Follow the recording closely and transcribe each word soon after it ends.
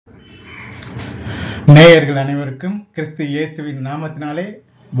நேயர்கள் அனைவருக்கும் கிறிஸ்து இயேசுவின் நாமத்தினாலே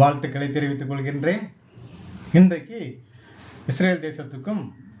வாழ்த்துக்களை தெரிவித்துக் கொள்கின்றேன். இன்றைக்கு இஸ்ரேல் தேசத்துக்கும்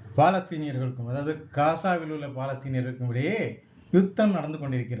பாலஸ்தீனியர்களுக்கும், அதாவது காசாவில் உள்ள பாலஸ்தீனியர்களுக்கும் இடையே யுத்தம் நடந்து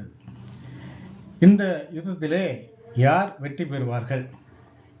கொண்டிருக்கிறது. இந்த யுத்தத்திலே யார் வெற்றி பெறுவார்கள்?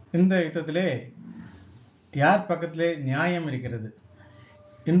 இந்த யுத்தத்திலே யார் பக்கத்திலே நியாயம் இருக்கிறது?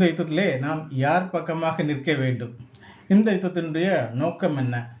 இந்த யுத்தத்திலே நாம் யார் பக்கமாக நிற்க வேண்டும்? இந்த யுத்தத்தினுடைய நோக்கம்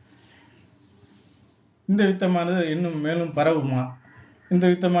என்ன? இந்த யுத்தமானது இன்னும் மேலும் பரவுமா? இந்த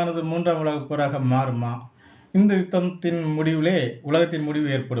யுத்தமானது மூன்றாம் உலகப் போராக மாறுமா? இந்த யுத்தத்தின் முடிவிலே உலகத்தின் முடிவு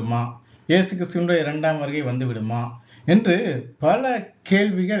ஏற்படுமா? இயேசு கிறிஸ்துவினுடைய இரண்டாம் வருகை வந்துவிடுமா என்று பல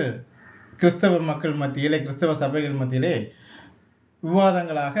கேள்விகள் கிறிஸ்தவ மக்கள் மத்தியிலே, கிறிஸ்தவ சபைகள் மத்தியிலே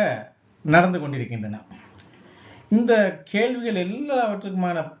விவாதங்களாக நடந்து கொண்டிருக்கின்றன. இந்த கேள்விகள்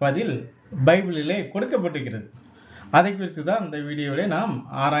எல்லாவற்றுக்குமான பதில் பைபிளிலே கொடுக்கப்பட்டிருக்கிறது. அதை குறித்து தான் இந்த வீடியோவிலே நாம்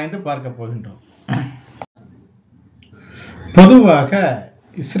ஆராய்ந்து பார்க்க போகின்றோம். பொதுவாக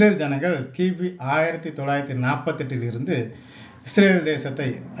இஸ்ரேல் ஜனங்கள் கிபி 1948 இருந்து இஸ்ரேல் தேசத்தை,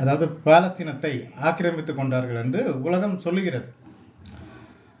 அதாவது பாலஸ்தீனத்தை ஆக்கிரமித்துக் கொண்டார்கள் என்று உலகம் சொல்லுகிறது.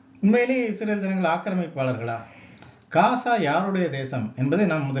 உண்மையிலேயே இஸ்ரேல் ஜனங்கள் ஆக்கிரமிப்பாளர்களா? காசா யாருடைய தேசம் என்பதை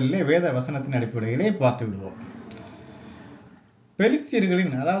நாம் முதலிலே வேத வசனத்தின் அடிப்படையிலே பார்த்து விடுவோம்.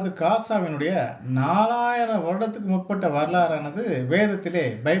 பெலிஸ்தீன்களின், அதாவது காசாவினுடைய 4000 வருடத்துக்கு முற்பட்ட வரலாறானது வேதத்திலே,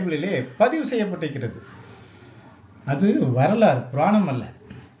 பைபிளிலே பதிவு செய்யப்பட்டிருக்கிறது. அது வரலாறு, புராணம் அல்ல.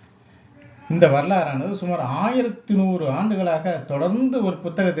 இந்த வரலாறானது சுமார் 1100 ஆண்டுகளாக தொடர்ந்து ஒரு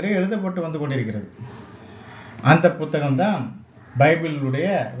புத்தகத்திலே எழுதப்பட்டு வந்து கொண்டிருக்கிறது. அந்த புத்தகம்தான் பைபிளுடைய,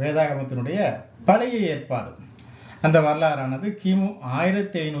 வேதாகமத்தினுடைய பழைய ஏற்பாடு. அந்த வரலாறானது கிமு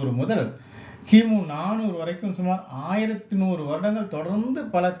 1500 முதல் கிமு 400 வரைக்கும் சுமார் 1100 வருடங்கள் தொடர்ந்து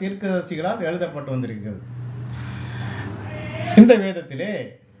பல தீர்க்கதரிசிகளால் எழுதப்பட்டு வந்திருக்கிறது. இந்த வேதத்திலே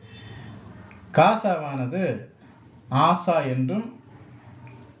காசாவானது ஆசா என்றும்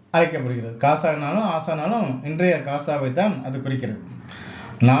அழைக்கப்படுகிறது. காசானாலும் ஆசானாலும் இன்றைய காசாவை தான் அது குறிக்கிறது.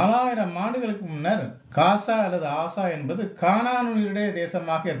 4000 ஆண்டுகளுக்கு முன்னர் காசா அல்லது ஆசா என்பது கானானுடைய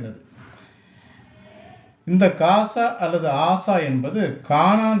தேசமாக இருந்தது. இந்த காசா அல்லது ஆசா என்பது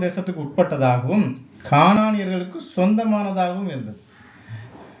கானான் தேசத்துக்கு உட்பட்டதாகவும் கானானியர்களுக்கு சொந்தமானதாகவும் இருந்தது.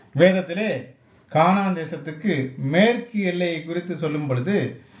 வேதத்திலே கானான் தேசத்துக்கு மேற்கு எல்லையை குறித்து சொல்லும் பொழுது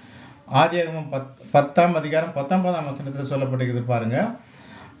ஆதியாகமம் 10ஆம் அதிகாரம் 19ஆம் வசனத்தில் சொல்லப்பட்டிருக்கிறது பாருங்க.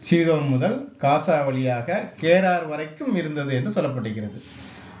 சீதோன் முதல் காசா வழியாக கேரார் வரைக்கும் இருந்தது என்று சொல்லப்பட்டிருக்கிறது.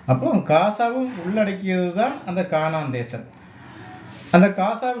 அப்போ காசாவும் உள்ளடக்கியது தான் அந்த கானான் தேசம். அந்த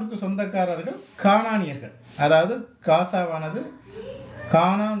காசாவிற்கு சொந்தக்காரர்கள் கானானியர்கள், அதாவது காசாவானது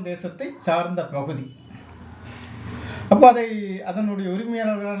கானான் தேசத்தை சார்ந்த பகுதி. அப்போ அதனுடைய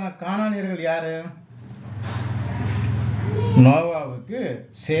உரிமையாளர்களான கானானியர்கள் யாரு? நோவாவுக்கு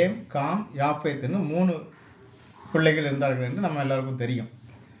சேம், காம், யாப்பேத்னு 3 பிள்ளைகள் இருந்தார்கள் என்று நம்ம எல்லாருக்கும் தெரியும்.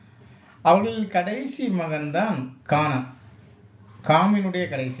 அவர்களில் கடைசி மகன் தான் கானான், காமினுடைய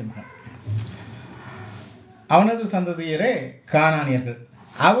கடைசி மகன். அவனது சந்ததியரே கானானியர்கள்.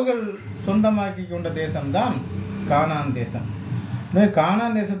 அவர்கள் சொந்தமாக்கி கொண்ட தேசம்தான் கானான் தேசம்.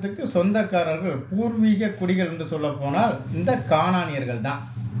 கானான் தேசத்துக்கு சொந்தக்காரர்கள், பூர்வீக குடிகள் என்று சொல்ல போனால் இந்த கானானியர்கள் தான்.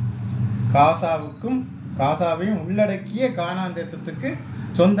 காசாவையும் உள்ளடக்கிய கானான் தேசத்துக்கு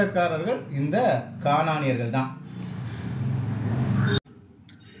சொந்தக்காரர்கள் இந்த கானானியர்கள் தான்.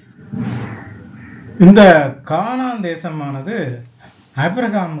 இந்த கானான் தேசமானது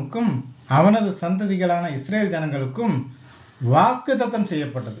ஆபிரகாமுக்கும் அவனது சந்ததிகளான இஸ்ரேல் ஜனங்களுக்கும் வாக்குத்தத்தம்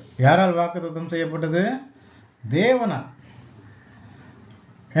செய்யப்பட்டது. யாரால் வாக்குத்தத்தம் செய்யப்பட்டது? தேவனால்.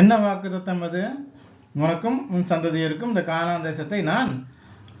 என்ன வாக்குத்தத்தம் அது? உனக்கும் உன் சந்ததியருக்கும் இந்த கானான் தேசத்தை நான்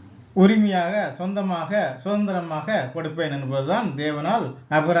உரிமையாக, சொந்தமாக, சுதந்திரமாக கொடுப்பேன் என்பதுதான் தேவனால்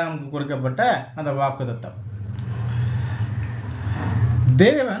ஆபிரகாமுக்கு கொடுக்கப்பட்ட அந்த வாக்குத்தத்தம்.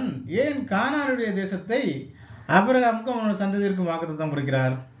 தேவன் ஏன் கானானுடைய தேசத்தை ஆபிரகாமுக்கும் அவனுடைய சந்ததியருக்கும் வாக்குத்தத்தம்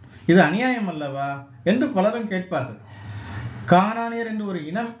கொடுக்கிறார்? இது அநியாயம் அல்லவா என்று பலரும் கேட்பார்கள். கானானியர் என்று ஒரு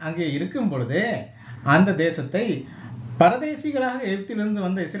இனம் அங்கே இருக்கும் பொழுதே அந்த தேசத்தை பரதேசிகளாக எகிப்திலிருந்து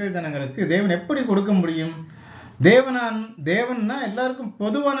வந்த இஸ்ரேல் ஜனங்களுக்கு தேவன் எப்படி கொடுக்க முடியும்? தேவன்னா எல்லாருக்கும்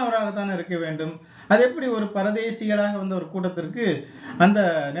பொதுவானவராகத்தான் இருக்க வேண்டும். அது எப்படி ஒரு பரதேசிகளாக வந்த ஒரு கூட்டத்திற்கு அந்த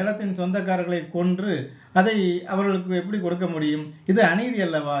நிலத்தின் சொந்தக்காரர்களை கொன்று அதை அவர்களுக்கு எப்படி கொடுக்க முடியும்? இது அநீதி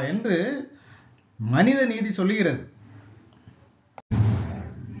அல்லவா என்று மனித நீதி சொல்லுகிறது.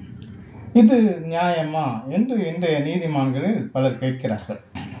 இது நியாயமா என்று இன்றைய நீதிமான்களில் பலர் கேட்கிறார்கள்.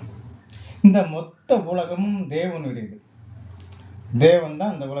 இந்த மொத்த உலகமும் தேவனுடையது. தேவன்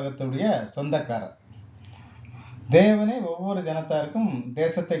தான் இந்த உலகத்துடைய சொந்தக்காரர். தேவனே ஒவ்வொரு ஜனத்தாருக்கும்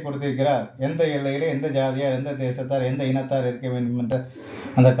தேசத்தை கொடுத்திருக்கிறார். எந்த எல்லையிலே எந்த ஜாதியார், எந்த தேசத்தார், எந்த இனத்தார் இருக்க வேண்டும் என்ற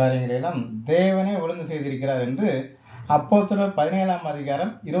அந்த காரியங்களை எல்லாம் தேவனே ஒழுங்கு செய்திருக்கிறார் என்று அப்போஸ்தலர் 17ஆம்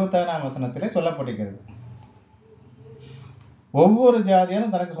அதிகாரம் 26ஆம் வசனத்திலே சொல்லப்பட்டிருக்கிறது. ஒவ்வொரு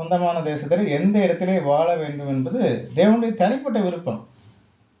ஜாதியாரும் தனக்கு சொந்தமான தேசத்தில் எந்த இடத்திலே வாழ வேண்டும் என்பது தேவனுடைய தனிப்பட்ட விருப்பம்,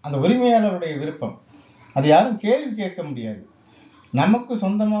 அந்த உரிமையாளருடைய விருப்பம். அது யாரும் கேள்வி கேட்க முடியாது. நமக்கு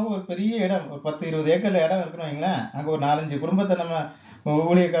சொந்தமாக ஒரு பெரிய இடம், ஒரு 10-20 ஏக்கர்ல இடம் இருக்குன்னு வைங்களேன். அங்க ஒரு 4-5 குடும்பத்தை நம்ம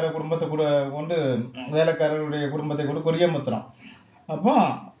ஊழியக்கார குடும்பத்தை கூட கொண்டு வேலைக்காரர்களுடைய குடும்பத்தை கூட குடியமர்த்துறோம். அப்போ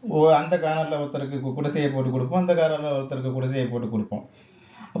அந்த கார்னர்ல ஒருத்தருக்கு குடிசையை போட்டு கொடுப்போம், அந்த கார்னர்ல ஒருத்தருக்கு குடிசையை போட்டு கொடுப்போம்.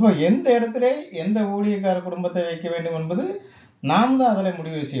 அப்போ எந்த இடத்துல எந்த ஊழியக்கார குடும்பத்தை வைக்க வேண்டும் என்பது நாம் தான் அதில்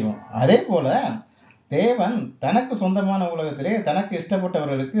முடிவு செய்வோம். அதே போல தேவன் தனக்கு சொந்தமான உலகத்திலே தனக்கு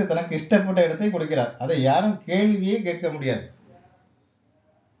இஷ்டப்பட்டவர்களுக்கு தனக்கு இஷ்டப்பட்ட இடத்தை கொடுக்கிறார். அதை யாரும் கேள்வியே கேட்க முடியாது.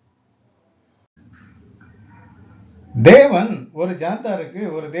 தேவன் ஒரு ஜனத்தாருக்கு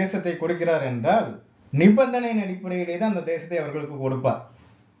ஒரு தேசத்தை கொடுக்கிறார் என்றால் நிபந்தனையின் அடிப்படையிலே தான் அந்த தேசத்தை அவர்களுக்கு கொடுப்பார்.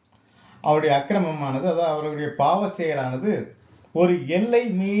 அவருடைய அக்கிரமமானது, அதாவது அவருடைய பாவ செயலானது ஒரு எல்லை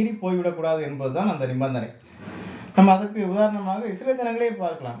மீறி போய்விடக்கூடாது என்பதுதான் அந்த நிபந்தனை. நம்ம அதுக்கு உதாரணமாக இஸ்ரேல் ஜனங்களே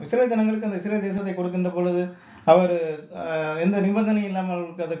பார்க்கலாம். இஸ்ரேல் ஜனங்களுக்கு அந்த இஸ்ரேல் தேசத்தை கொடுக்கின்ற பொழுது அவர் எந்த நிபந்தனை இல்லாமல்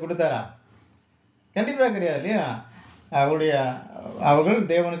அவர்களுக்கு அதை கொடுத்தாரா? கண்டிப்பா கிடையாது இல்லையா? அவர்கள்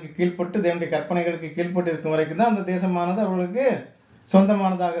தேவனுக்கு கீழ்ப்பட்டு தேவனுடைய கற்பனைகளுக்கு கீழ்ப்பட்டு இருக்கும் வரைக்கும் தான் அந்த தேசமானது அவர்களுக்கு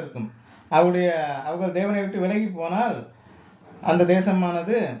சொந்தமானதாக இருக்கும். அவர்கள் தேவனை விட்டு விலகி போனால் அந்த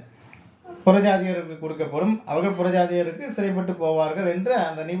தேசமானது புறஜாதியருக்கு கொடுக்கப்படும், அவர்கள் புறஜாதியருக்கு சிறைப்பட்டு போவார்கள் என்ற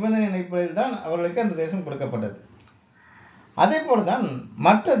அந்த நிபந்தனை அடிப்படையில் தான் அவர்களுக்கு அந்த தேசம் கொடுக்கப்பட்டது. அதே போலதான்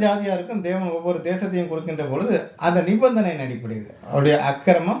மற்ற ஜாதியாருக்கும் தேவன் ஒவ்வொரு தேசத்தையும் கொடுக்கின்ற பொழுது அந்த நிபந்தனையின் அடிப்படையில் அவருடைய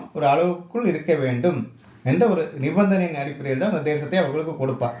அக்கிரமம் ஒரு அளவுக்குள் இருக்க வேண்டும் என்ற ஒரு நிபந்தனையின் அடிப்படையில் தான் அந்த தேசத்தை அவர்களுக்கு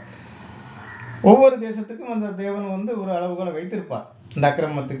கொடுப்பார். ஒவ்வொரு தேசத்துக்கும் அந்த தேவன் ஒரு அளவுகோலை வைத்திருப்பார். இந்த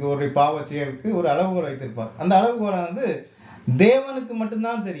அக்கிரமத்துக்கு, ஒரு பாவ செயலுக்கு ஒரு அளவுகோல் வைத்திருப்பார். அந்த அளவுகோலானது தேவனுக்கு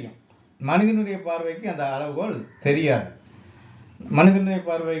மட்டும்தான் தெரியும். மனிதனுடைய பார்வைக்கு அந்த அளவுகோல் தெரியாது. மனிதனுடைய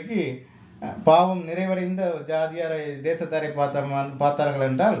பார்வைக்கு பாவம் நிறைவடைந்த ஜாதியாரை தேசத்தாரை பார்த்தார்கள்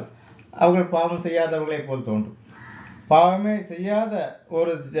என்றால் அவர்கள் பாவம் செய்யாதவர்களை போல் தோன்றும். பாவமே செய்யாத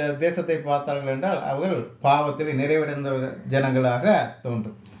ஒரு தேசத்தை பார்த்தார்கள் என்றால் அவர்கள் பாவத்தில் நிறைவடைந்த ஜனங்களாக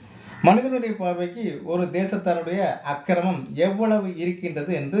தோன்றும். மனிதனுடைய பார்வைக்கு ஒரு தேசத்தாருடைய அக்கிரமம் எவ்வளவு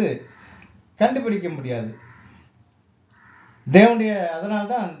இருக்கின்றது என்று கண்டுபிடிக்க முடியாது.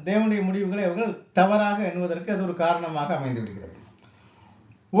 அதனால்தான் தேவனுடைய முடிவுகளை அவர்கள் தவறாக எண்ணுவதற்கு அது ஒரு காரணமாக அமைந்து விடுகிறது.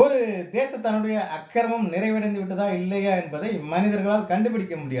 ஒரு தேசத்தானுடைய அக்கிரமம் நிறைவடைந்து விட்டதா இல்லையா என்பதை மனிதர்களால்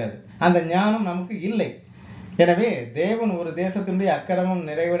கண்டுபிடிக்க முடியாது. அந்த ஞானம் நமக்கு இல்லை. எனவே தேவன் ஒரு தேசத்தினுடைய அக்கிரமம்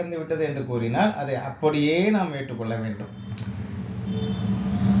நிறைவடைந்து விட்டது என்று கூறினால் அதை அப்படியே நாம் ஏற்றுக்கொள்ள வேண்டும்.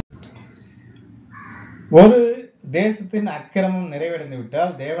 ஒரு தேசத்தின் அக்கிரமம் நிறைவடைந்து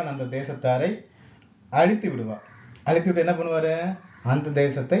விட்டால் தேவன் அந்த தேசத்தாரை அழித்து விடுவார். அழித்துவிட்டு என்ன பண்ணுவாரு? அந்த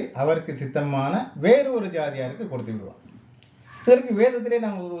தேசத்தை அவருக்கு சித்தமான வேறு ஒரு ஜாதியாருக்கு கொடுத்து விடுவார். இதற்கு வேதத்திலே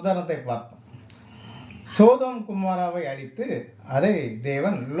நாம் ஒரு உதாரணத்தை பார்ப்போம். சோதோம் குமாராவை அழித்து அதை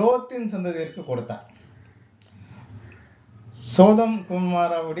தேவன் லோத்தின் சந்ததியிற்கு கொடுத்தார். சோதோம்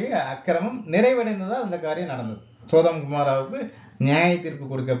குமாராவுடைய அக்கிரமம் நிறைவடைந்ததால் அந்த காரியம் நடந்தது. சோதோம் குமாராவுக்கு நியாய தீர்ப்பு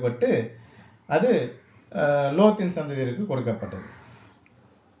கொடுக்கப்பட்டு அது லோத்தின் சந்ததியிற்கு கொடுக்கப்பட்டது.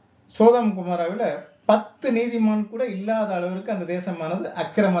 சோதோம் குமாராவில் 10 நீதிமான் கூட இல்லாத அளவிற்கு அந்த தேசமானது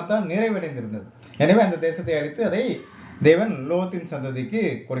அக்கிரமத்தால் நிறைவடைந்திருந்தது. எனவே அந்த தேசத்தை அழித்து அதை தேவன் லோத்தின் சந்ததிக்கு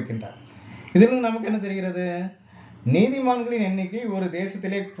கொடுக்கின்றார். இதில் நமக்கு என்ன தெரிகிறது? நீதிமான்களின் எண்ணிக்கை ஒரு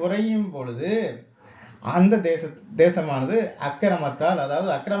தேசத்திலே குறையும் பொழுது அந்த தேசமானது அக்கிரமத்தால்,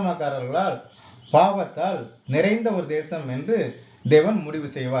 அதாவது அக்கிரமக்காரர்களால், பாவத்தால் நிறைந்த ஒரு தேசம் என்று தேவன் முடிவு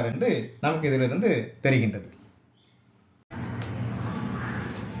செய்வார் என்று நமக்கு இதிலிருந்து தெரிகின்றது.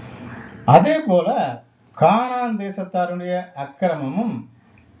 அதே போல கானான் தேசத்தாருடைய அக்கிரமமும்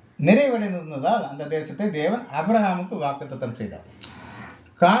நிறைவடைந்திருந்ததால் அந்த தேசத்தை தேவன் ஆபிரகாமுக்கு வாக்குத்தத்தம் செய்தார்.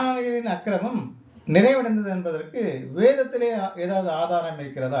 கானானியரின் அக்கிரமம் நிறைவடைந்தது என்பதற்கு வேதத்திலே ஏதாவது ஆதாரம்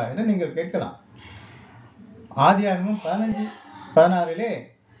இருக்கிறதா என்று நீங்கள் கேட்கலாம். ஆதியாகமம் 15:16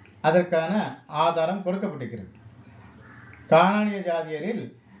 அதற்கான ஆதாரம் கொடுக்கப்பட்டிருக்கிறது. கானானிய ஜாதியரில்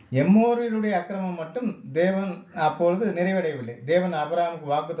எம்மோரியருடைய அக்கிரமம் மட்டும் தேவன் அப்பொழுது நிறைவடையவில்லை. தேவன்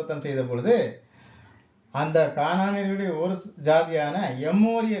ஆபிரகாமுக்கு வாக்குத்தத்தம் செய்த பொழுது அந்த கானானியருடைய ஒரு ஜாதியான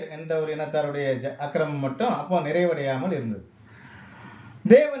எம்மோரியர் என்ற ஒரு இனத்தாருடைய அக்கிரமம் மட்டும் அப்போ நிறைவடையாமல் இருந்தது.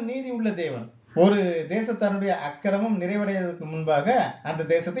 தேவன் நீதி உள்ள தேவன். ஒரு தேசத்தாருடைய அக்கிரமம் நிறைவடைவதற்கு முன்பாக அந்த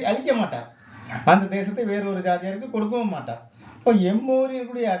தேசத்தை அழிக்க மாட்டார். அந்த தேசத்தை வேறொரு ஜாதியாருக்கு கொடுக்கவும் மாட்டார். இப்போ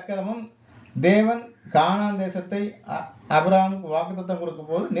எம்மோரியருடைய அக்கிரமம் தேவன் கானான் தேசத்தை ஆபிரகாமுக்கு வாக்குத்தத்தம்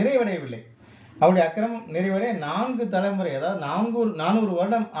கொடுக்கும் போது நிறைவடையவில்லை. அவருடைய அக்கிரமம் நிறைவடைய 4 தலைமுறை, அதாவது 400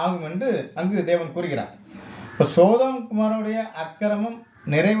 வருடம் ஆகும் என்று அங்கு தேவன் கூறுகிறார். இப்போ சோதோம் குமாரோடைய அக்கிரமம்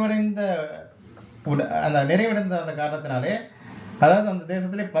நிறைவடைந்த அந்த காரணத்தினாலே, அதாவது அந்த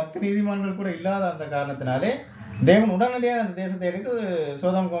தேசத்திலே 10 நீதிமான்கள் கூட இல்லாத அந்த காரணத்தினாலே தேவன் உடனடியாக அந்த தேசத்தை அடித்து,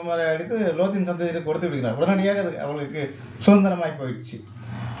 சோதோம் கோமோரை அடித்து லோத்தின் சந்ததிக்கு கொடுத்து விடுகிறார். உடனடியாக அது அவர்களுக்கு சுதந்திரமாய் போயிடுச்சு.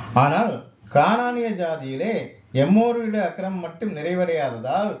 ஆனால் கானானிய ஜாதியிலே எம்மோருடைய அக்கிரமம் மட்டும்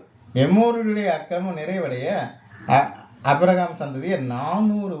நிறைவடையாததால், எம்மோருடைய அக்கிரமம் நிறைவடைய ஆபிரகாம் சந்ததியை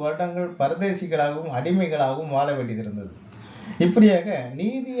 400 வருடங்கள் பரதேசிகளாகவும் அடிமைகளாகவும் வாழ வேண்டியது இருந்தது. இப்படியாக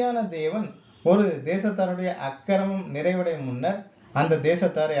நீதியான தேவன் ஒரு தேசத்தாருடைய அக்கிரமம் நிறைவடையும் முன்னர் அந்த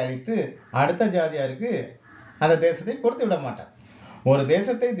தேசத்தாரை அழித்து அடுத்த ஜாதியாருக்கு அந்த தேசத்தை கொடுத்து விட மாட்டார். ஒரு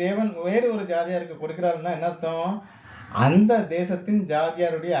தேசத்தை தேவன் வேறு ஒரு ஜாதியாருக்கு கொடுக்கிறார்னா என்ன அர்த்தம்? அந்த தேசத்தின்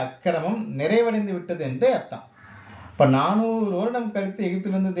ஜாதியாருடைய அக்கிரமம் நிறைவடைந்து விட்டது என்று அர்த்தம். இப்ப 400 வருடம் கழித்து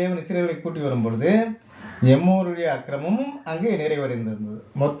எகிப்திலிருந்து தேவன் இஸ்ரவேலை கூட்டி வரும் பொழுது எம்மோருடைய அக்கிரமமும் அங்கே நிறைவடைந்திருந்தது.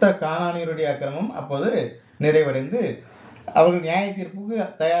 மொத்த கானானியருடைய அக்கிரமம் அப்போது நிறைவடைந்து அவர்கள் நியாய தீர்ப்புக்கு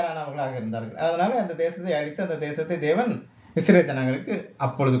தயாரானவர்களாக இருந்தார்கள். அதனால அந்த தேசத்தை அழித்து அந்த தேசத்தை தேவன் இஸ்ரவேல் ஜனங்களுக்கு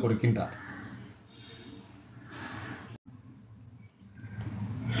அப்பொழுது கொடுக்கின்றார்.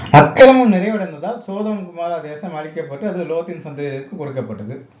 அக்கிரமம் நிறைவடைந்ததால் சோதோம் குமாரா தேசம் அழிக்கப்பட்டு அது லோத்தின் சந்ததிக்கு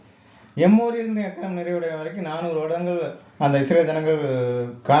கொடுக்கப்பட்டது. எம்மோரியர்களுடைய அக்கிரமம் நிறைவடையும் வரைக்கும் 400 வருடங்கள் அந்த இஸ்ரவேல் ஜனங்கள்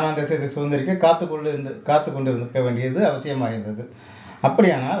கானான் தேசத்தை சுதந்திரிக்க காத்து கொண்டிருக்க வேண்டியது அவசியமாக இருந்தது.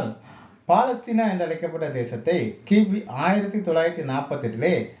 அப்படியானால் பாலஸ்தீனா என்று அழைக்கப்பட்ட தேசத்தை கிபி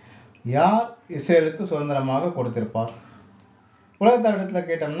 1948 யார் இஸ்ரேலுக்கு சுதந்திரமாக கொடுத்திருப்பார்? உலகத்தாரிடத்துல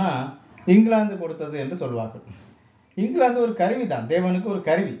கேட்டோம்னா இங்கிலாந்து கொடுத்தது என்று சொல்வார்கள். இங்கிலாந்து ஒரு கருவி தான், தேவனுக்கு ஒரு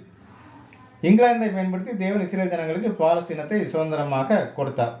கருவி. இங்கிலாந்தை பயன்படுத்தி தேவன் இஸ்ரேல் ஜனங்களுக்கு பாலஸ்தீனத்தை சுதந்திரமாக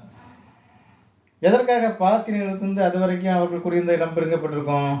கொடுத்தார். எதற்காக பாலஸ்தீனியர்களிலிருந்து அது வரைக்கும் அவர்கள் குடியிருந்த இடம்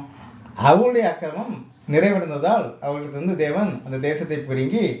பிரிக்கப்பட்டிருக்கும்? அவருடைய அக்கிரமம் நிறைவடைந்ததால் அவர்களுக்கு தேவன் அந்த தேசத்தை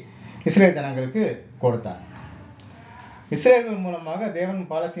பிடுங்கி இஸ்ரேல் ஜனங்களுக்கு கொடுத்தார். இஸ்ரேல்கள் மூலமாக தேவன்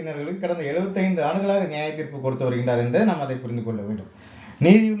பாலஸ்தீனர்களுக்கு கடந்த 75 ஆண்டுகளாக நியாய தீர்ப்பு கொடுத்து வருகின்றார் என்று நாம் அதை புரிந்து கொள்ள வேண்டும்.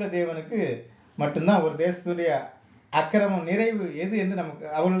 நீதியுள்ள தேவனுக்கு மட்டும்தான் ஒரு தேசத்துடைய அக்கிரமம் நிறைவு எது என்று நமக்கு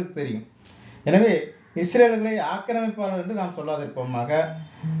அவர்களுக்கு தெரியும். எனவே இஸ்ரேல்களை ஆக்கிரமிப்பாளர் என்று நாம் சொல்லாதிருப்போமாக.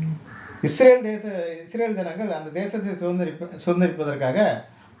 இஸ்ரேல் ஜனங்கள் அந்த தேசத்தை சுதந்திரிப்பதற்காக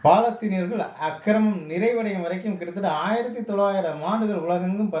பாலஸ்தீனியர்கள் அக்கிரமம் நிறைவடையும் வரைக்கும் கிட்டத்தட்ட 1900 ஆண்டுகள்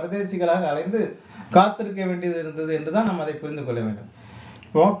உலகெங்கும் பரதேசிகளாக அலைந்து காத்திருக்க வேண்டியது இருந்தது என்றுதான் நாம் அதை புரிந்து கொள்ள வேண்டும்.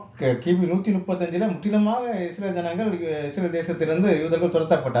 இப்போ கிபி 135 முற்றிலுமாக இஸ்ரேல் ஜனங்கள் இஸ்ரேல் தேசத்திலிருந்து யூதர்கள்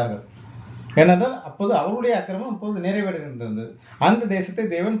துரத்தப்பட்டார்கள். ஏனென்றால் அப்போது அவருடைய அக்கிரமம் அப்போது நிறைவடைந்திருந்தது. அந்த தேசத்தை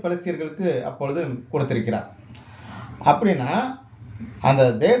தேவன் பலஸ்தீனர்களுக்கு அப்பொழுது கொடுத்திருக்கிறார். அப்படின்னா அந்த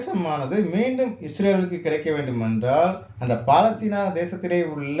தேசமானது மீண்டும் இஸ்ரேலுக்கு கிடைக்க வேண்டும் என்றால் அந்த பாலஸ்தீனா தேசத்திலே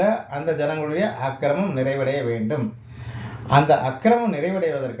உள்ள அந்த ஜனங்களுடைய அக்கிரமம் நிறைவடைய வேண்டும். அந்த அக்கிரமம்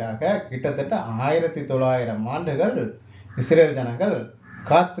நிறைவடைவதற்காக கிட்டத்தட்ட 1900 ஆண்டுகள் இஸ்ரேல் ஜனங்கள்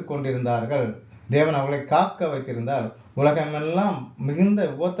காத்து கொண்டிருந்தார்கள். தேவன் அவர்களை காக்க வைத்திருந்தார். உலகமெல்லாம் மிகுந்த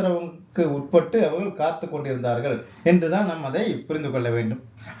உபத்திரவுக்கு உட்பட்டு அவர்கள் காத்து கொண்டிருந்தார்கள் என்றுதான் நாம் அதை புரிந்து கொள்ள வேண்டும்.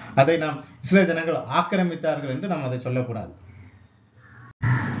 அதை நாம் இஸ்ரேல் ஜனங்கள் ஆக்கிரமித்தார்கள் என்று நாம் அதை சொல்லக்கூடாது.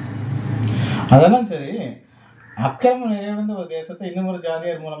 அதெல்லாம் சரி, அக்கிரமம் நிறைவடைந்த ஒரு தேசத்தை இன்னும் ஒரு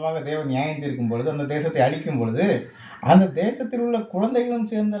ஜாதியார் மூலமாக தேவன் நியாயம் தீர்க்கும் பொழுது, அந்த தேசத்தை அழிக்கும் பொழுது அந்த தேசத்தில் உள்ள குழந்தைகளும்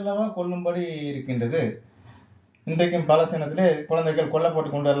சேர்ந்தல்லவா கொல்லும்படி இருக்கின்றது. இன்றைக்கும் பாலஸ்தீனத்திலே குழந்தைகள்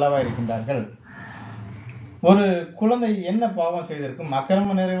கொல்லப்பட்டு கொண்டு அல்லவா இருக்கின்றார்கள். ஒரு குழந்தை என்ன பாவம் செய்திருக்கும்?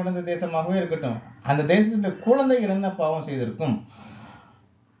 அக்கிரமம் நிறைவடைந்த தேசமாகவே இருக்கட்டும், அந்த தேசத்துல குழந்தைகள் என்ன பாவம் செய்திருக்கும்?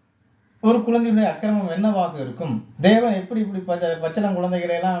 ஒரு குழந்தையுடைய அக்கிரமம் என்னவாக இருக்கும்? தேவன் எப்படி இப்படி பச்சளம்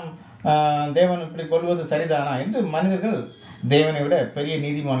குழந்தைகளை எல்லாம் தேவன் இப்படி கொள்வது சரிதானா என்று மனிதர்கள் தேவனை விட பெரிய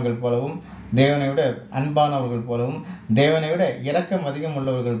நீதிமான்கள் போலவும், தேவனை விட அன்பானவர்கள் போலவும், தேவனை விட இரக்கம் அதிகம்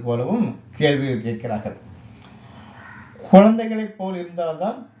உள்ளவர்கள் போலவும் கேள்விகள் கேட்கிறார்கள். குழந்தைகளை போல்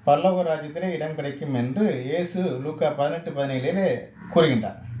இருந்தால்தான் பரலோக ராஜ்யத்திலே இடம் கிடைக்கும் என்று இயேசு லூக்கா 18:17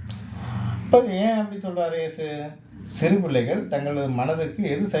 கூறுகின்றார். இப்போ ஏன் அப்படி சொல்றாரு இயேசு? சிறு பிள்ளைகள் தங்களது மனதிற்கு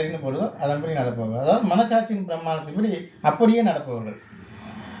எது சரின்னு போடுதோ அதன்படி நடப்பவர்கள், அதாவது மனசாட்சியின் பிரமாணத்தின்படி அப்படியே நடப்பவர்கள்.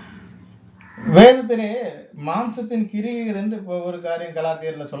 வேதத்திலே மாம்சத்தின் கிரிகள் என்று ஒரு காரியம்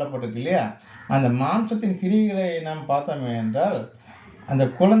கலாத்தியர்ல சொல்லப்பட்டிருக்கு இல்லையா? அந்த மாம்சத்தின் கிரிகளை நாம் பார்த்தோமே என்றால் அந்த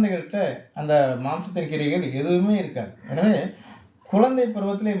குழந்தைகள்கிட்ட அந்த மாம்சத்தின் கிரிகள் எதுவுமே இருக்காது. எனவே குழந்தை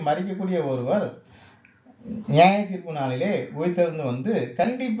பருவத்திலே மறிக்கக்கூடிய ஒருவர் நியாய தீர்ப்பு நாளிலே உயிர்த்தெழுந்து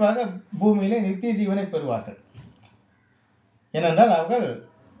கண்டிப்பாக பூமியிலே நித்திய ஜீவனை பெறுவார்கள். ஏனென்றால் அவர்கள்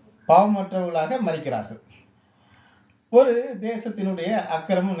பாவமற்றவர்களாக மறிக்கிறார்கள். ஒரு தேசத்தினுடைய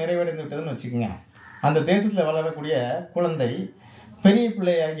அக்கிரமம் நிறைவடைந்து விட்டதுன்னு வச்சுக்கோங்க. அந்த தேசத்துல வளரக்கூடிய குழந்தை பெரிய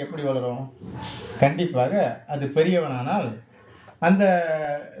பிள்ளையாகி எப்படி வளரும்? கண்டிப்பாக அது பெரியவனானால் அந்த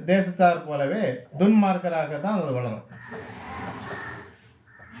தேசத்தார் போலவே துன்மார்க்கராக தான் அது வளரும்.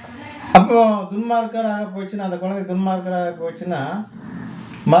 அப்போ துன்மார்க்கராக போச்சுன்னா, அந்த குழந்தை துன்மார்க்கராக போச்சுன்னா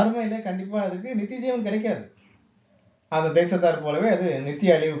மறுமையிலே கண்டிப்பா அதுக்கு நித்திய ஜீவன் கிடைக்காது. அந்த தேசத்தார் போலவே அது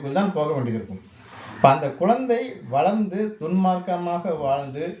நித்திய அழிவுக்குள் தான் போக வேண்டியது இருக்கும். இப்ப அந்த குழந்தை வளர்ந்து துன்மார்க்கமாக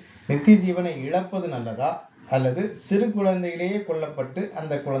வாழ்ந்து நித்திய ஜீவனை இழப்பது நல்லதா, அல்லது சிறு குழந்தையிலேயே கொல்லப்பட்டு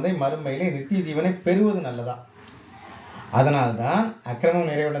அந்த குழந்தை மறுமையிலே நித்திய ஜீவனை பெறுவது நல்லதா? அதனால்தான் அக்கிரமம்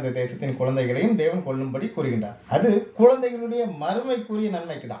நிறைவடைந்த தேசத்தின் குழந்தைகளையும் தேவன் கொல்லும்படி கூறுகின்றார். அது குழந்தைகளுடைய மறுமைக்குரிய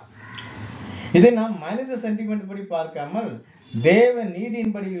நன்மைக்கு தான். இதை நாம் மனித சென்டிமெண்ட் படி பார்க்காமல் தேவ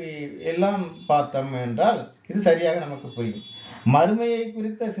நீதியின்படி எல்லாம் பார்த்தோம் என்றால் இது சரியாக நமக்கு புரியும். மறுமையை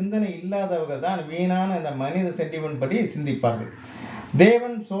குறித்த சிந்தனை இல்லாதவர்கள் தான் வீணான இந்த மனித சென்டிமெண்ட் படி சிந்திப்பார்கள்.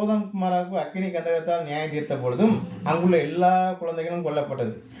 தேவன் சோதம் குமாராவுக்கு அக்கினி கந்தகத்தால் நியாயம் தீர்த்த பொழுதும் அங்குள்ள எல்லா குழந்தைகளும்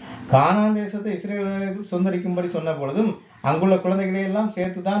கொல்லப்பட்டது. கானான் தேசத்தை இஸ்ரேல் சுதந்திரிக்கும்படி சொன்ன பொழுதும் அங்குள்ள குழந்தைகளை எல்லாம்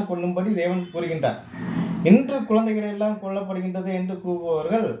சேர்த்துதான் கொல்லும்படி தேவன் கூறுகின்றார். இன்று குழந்தைகளை எல்லாம் கொல்லப்படுகின்றது என்று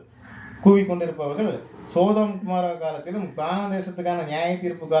கூவிக்கொண்டிருப்பவர்கள் சோதம் குமார காலத்திலும் கானான் தேசத்துக்கான நியாய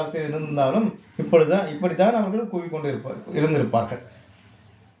தீர்ப்பு காலத்தில் இருந்தாலும் இப்படித்தான் அவர்கள் இருந்திருப்பார்கள்.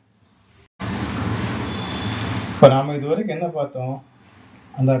 இப்ப நாம இதுவரைக்கும் என்ன பார்த்தோம்?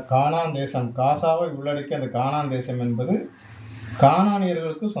 அந்த கானான் தேசம், காசாவை உள்ளடக்கிய அந்த கானான் தேசம் என்பது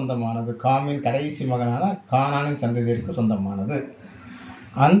கானானியர்களுக்கு சொந்தமானது. காமின் கடைசி மகனான கானானின் சந்ததியருக்கு சொந்தமானது.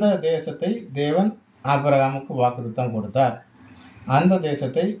 அந்த தேசத்தை தேவன் ஆபிரகாமுக்கு வாக்குத்தத்தம் கொடுத்தார். அந்த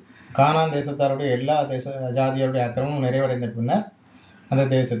தேசத்தை கானான் தேசத்தாருடைய எல்லா ஜாதியருடைய அக்கிரமும் நிறைவடைந்த பின்னர் அந்த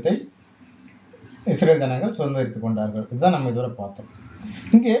தேசத்தை இஸ்ரேல் ஜனங்கள் சுதந்திரித்துக் கொண்டார்கள். இதுதான் நம்ம இதுவரை பார்த்தோம்.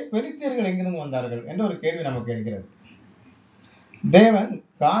 இங்கே பெலிஸ்தியர்கள் எங்கிருந்து வந்தார்கள் என்ற ஒரு கேள்வி நமக்கு இருக்கிறது. தேவன்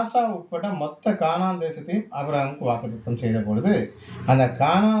காசா உட்பட மொத்த கானான் தேசத்தையும் ஆபிரகாமுக்கு வாக்குத்தத்தம் செய்த பொழுது அந்த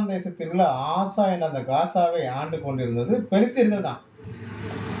கானான் தேசத்தில் உள்ள ஆசா என்ற அந்த காசாவை ஆண்டு கொண்டிருந்தது பெலிஸ்தியர்கள் தான்.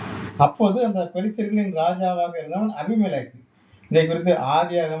 அப்போது அந்த பெலிஸ்தியர்களின் ராஜாவாக இருந்தவன் அபிமெலேக்கு. இதை குறித்து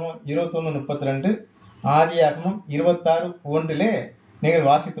ஆதியாகமம் 21:32, ஆதியாகமம் 26:1 நீங்கள்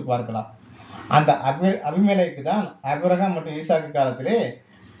வாசித்து பார்க்கலாம். அந்த அபிமெலேக்கு தான் ஆபிரகாம் மற்றும் ஈசாக்கு காலத்திலே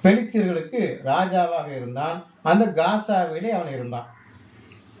பெலிஸ்தியர்களுக்கு ராஜாவாக இருந்தான். அந்த காசாவிலே அவன் இருந்தான்.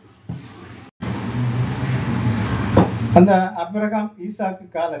 அந்த ஆபிரகாம் ஈசாக்கு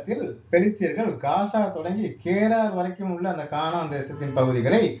காலத்தில் பெலிஸ்தியர்கள் காசா தொடங்கி கேரார் வரைக்கும் உள்ள அந்த கானான் தேசத்தின்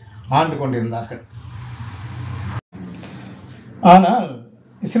பகுதிகளை ஆண்டு கொண்டிருந்தார்கள். ஆனால்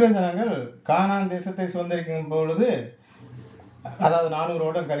இஸ்ரேல் ஜனங்கள் கானான் தேசத்தை சுதந்திரிக்கும் பொழுது, அதாவது 400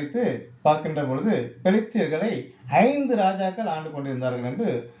 வருடம் கழித்து பார்க்கின்ற பொழுது பெலிஸ்தியர்களை 5 ராஜாக்கள் ஆண்டு கொண்டிருந்தார்கள் என்று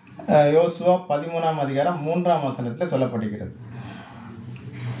யோசுவா 13ஆம் அதிகாரம் 3ஆம் வசனத்தில் சொல்லப்படுகிறது.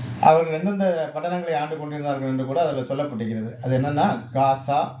 அவர்கள் எந்தெந்த பட்டணங்களை ஆண்டு கொண்டிருந்தார்கள் என்று கூட அதில் சொல்லப்பட்டிருக்கிறது. அது என்னன்னா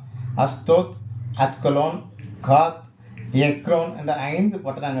காசா, அஸ்தோத், அஸ்கலோன், காத், எக்ரோன் என்ற 5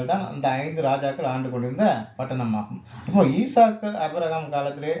 பட்டணங்கள் தான் அந்த 5 ராஜாக்கள் ஆண்டு கொண்டிருந்த பட்டணமாகும். அப்போ ஈசாக்கு ஆபிரகாம்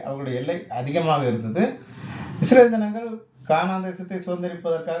காலத்திலே அவர்களுடைய எல்லை அதிகமாக இருந்தது. இஸ்ரேல் ஜனங்கள் கானான் தேசத்தை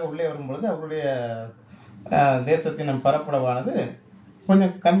சுதந்திரிப்பதற்காக உள்ளே வரும் பொழுது அவருடைய தேசத்தின் பரப்பளவானது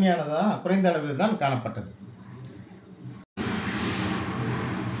கொஞ்சம் கம்மியானதான், குறைந்த அளவில் தான் காணப்பட்டது.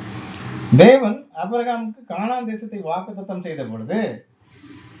 தேவன் ஆபிரகாமுக்கு கானான் தேசத்தை வாக்குத்தத்தம் செய்த பொழுது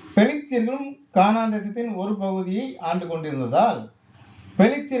பெலிஸ்தியர்களும் கானான் தேசத்தின் ஒரு பகுதியை ஆண்டு கொண்டிருந்ததால்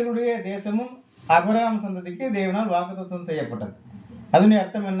பெலிஸ்தியர்களுடைய தேசமும் ஆபிரகாம் சந்ததிக்கு தேவனால் வாக்குத்தத்தம் செய்யப்பட்டது. அதனுடைய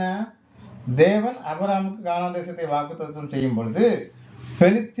அர்த்தம் என்ன? தேவன் ஆபிரகாமுக்கு கானான் தேசத்தை வாக்குத்தத்தம் செய்யும் பொழுது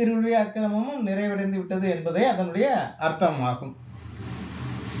பெலிஸ்தியர்களுடைய அக்கிரமமும் நிறைவடைந்து விட்டது என்பதே அதனுடைய அர்த்தமாகும்.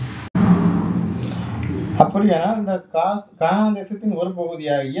 அப்படியானால் இந்த கானான் தேசத்தின் ஒரு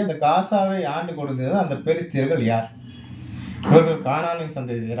பகுதியாகிய அந்த காசாவை ஆண்டு கொண்டிருந்தது அந்த பெலிஸ்தியர்கள் யார்? இவர்கள் கானானின்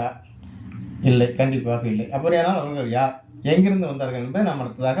சந்ததியரா? இல்லை, கண்டிப்பாக இல்லை. அப்படியானால் அவர்கள் யார், எங்கிருந்து வந்தார்கள் என்பதை நாம்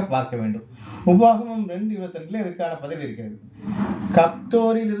அடுத்ததாக பார்க்க வேண்டும். உபாகமம் 2:22 இதுக்கான பதில் இருக்கிறது.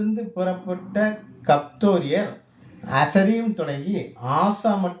 கப்தோரிலிருந்து புறப்பட்ட கப்தோரியர் அசரியும் தொடங்கி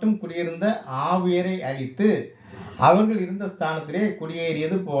ஆசா மட்டும் குடியிருந்த ஆவியரை அழித்து அவர்கள் இருந்த ஸ்தானத்திலே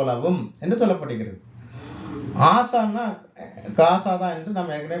குடியேறியது போலவும் என்று சொல்லப்படுகிறது. ஆசான்னா காசாதான் என்று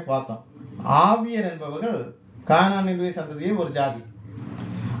நாம் ஏற்கனவே பார்த்தோம். ஆவியர் என்பவர்கள் கானானினுடைய சந்ததியை ஒரு ஜாதி.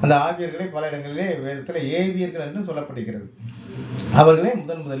 அந்த ஆவியர்களை பல இடங்களிலே வேதத்தில் ஏவியர்கள் என்று சொல்லப்படுகிறது. அவர்களே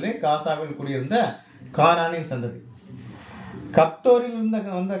முதலிலே காசாவில் குடியிருந்த கானானின் சந்ததி. கப்தோரில்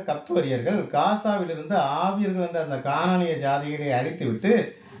வந்த கப்தோரியர்கள் காசாவில் இருந்த ஆவியர்கள் என்ற அந்த கானானிய ஜாதிகளை அழித்துவிட்டு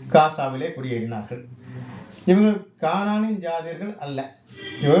காசாவிலே குடியேறினார்கள். இவர்கள் கானானின் ஜாதியர்கள் அல்ல,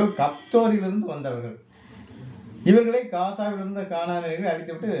 இவர்கள் கப்தோரிலிருந்து வந்தவர்கள். இவர்களை காசாவில் இருந்த கானானியர்கள்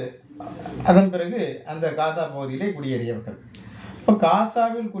அழித்துவிட்டு அதன் பிறகு அந்த காசா பகுதியிலே குடியேறியவர்கள். இப்போ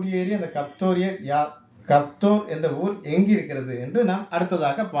காசாவில் குடியேறிய அந்த கப்தோரியர் யார்? கப்தோர் என்ற ஊர் எங்கு இருக்கிறது என்று நாம்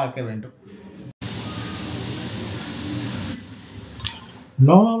அடுத்ததாக பார்க்க வேண்டும்.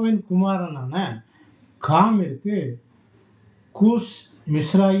 நோவாவின் குமாரனான காமிற்கு கூஷ்,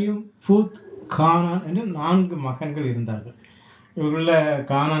 மிஸ்ராயிம், பூத், கானான் என்று 4 மகன்கள் இருந்தார்கள். இவர்கள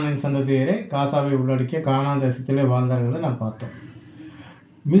கானானின் சந்ததியரை காசாவை உள்ளடக்கிய கானான் தேசத்திலே வாழ்ந்தார்கள் நாம் பார்த்தோம்.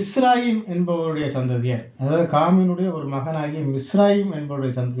 மிஸ்ராயிம் என்பவருடைய சந்ததியர், அதாவது காமினுடைய ஒரு மகனாகிய மிஸ்ராயிம்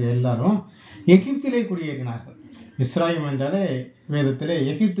என்பவருடைய சந்ததியர் எல்லாரும் எகிப்திலே குடியேறினார்கள். மிஸ்ராயிம் என்றாலே வேதத்திலே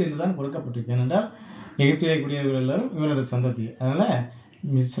எகிப்து என்றுதான் கொடுக்கப்பட்டிருக்கு. ஏனென்றால் எகிப்திலே குடியேறியவர்கள் எல்லாரும் இவரது சந்ததி. அதனால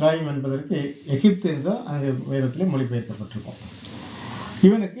மிஸ்ராயிம் என்பதற்கு எகிப்து என்று அங்கு வேதத்திலே மொழிபெயர்க்கப்பட்டிருக்கும்.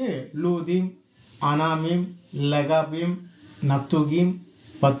 இவனுக்கு லூதீம், அனாமீம், லகாபீம், நப்துகீம்,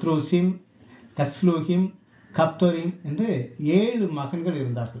 பத்ரூசிம், கஸ்லூஹிம், கப்தோரிம் என்று 7 மகன்கள்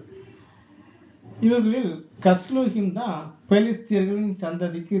இருந்தார்கள். இவர்களில் கஸ்லூஹிம் தான் பெலிஸ்தியர்களின்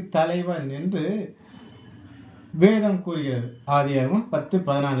சந்ததிக்கு தலைவன் என்று வேதம் கூறுகிறது. ஆதியாகமம்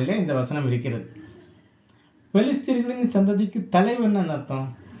 10:14 இந்த வசனம் இருக்கிறது. பெலிஸ்தியர்களின் சந்ததிக்கு தலைவன் அர்த்தம்.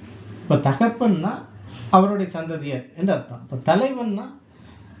 இப்ப தகப்பன்னா அவருடைய சந்ததியர் என்று அர்த்தம். இப்ப தலைவன்னா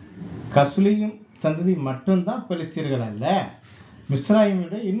கஸ்லூஹிம் சந்ததி மட்டும்தான் பெலிஸ்தியர்கள் அல்ல,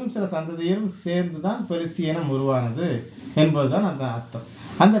 மிஸ்ராயிமுடைய இன்னும் சில சந்ததியரும் சேர்ந்துதான் பெலிஸ்திய இனம் உருவானது என்பதுதான் அந்த அர்த்தம்.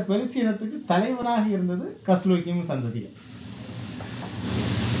 அந்த பெலிஸ்திய இனத்துக்கு தலைவனாக இருந்தது கஸ்லூஹிம் சந்ததியர்.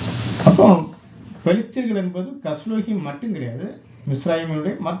 அப்போ பெலிஸ்தியர்கள் என்பது கஸ்லூஹிம் மட்டும் கிடையாது,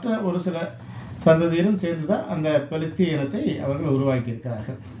 மிஸ்ராயிமுடைய மற்ற ஒரு சில சந்ததியரும் சேர்ந்துதான் அந்த பெலிஸ்திய இனத்தை அவர்கள் உருவாக்கி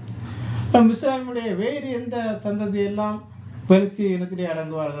இருக்கிறார்கள். மிஸ்ராயிமுடைய வேறு எந்த சந்ததி எல்லாம் பெலிஸ்திய இனத்திலே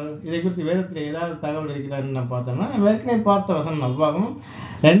அடங்குவார்கள்? இதை குறித்து வேதத்திலே ஏதாவது தகவல் இருக்கிறான்னு நம்ம பார்த்தோம்னா, ஏற்கனவே பார்த்த வசனம் நவ்வாகமம்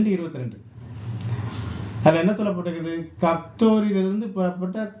 2:22. அதுல என்ன சொல்லப்பட்டிருக்குது? கப்தோரிலிருந்து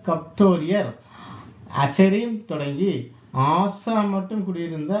புறப்பட்ட கப்தோரியர் அசரீம் தொடங்கி ஆசா மட்டும்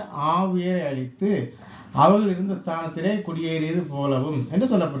குடியிருந்த ஆவியரை அழித்து அவர்கள் இருந்த ஸ்தானத்திலே குடியேறியது போலவும் என்று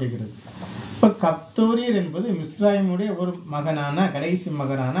சொல்லப்படுகிறது. இப்ப கப்தோரியர் என்பது மிஸ்ராயிமுடைய ஒரு மகனான, கடைசி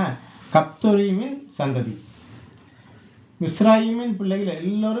மகனான கப்தோரியமின் சந்ததி. மிஸ்ராயிமின் பிள்ளைகள்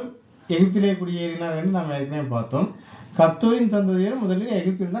எல்லோரும் எகிப்திலே குடியேறினார் என்று நாம் ஏற்கனவே பார்த்தோம். கப்தோரின் சந்ததியர் முதலில்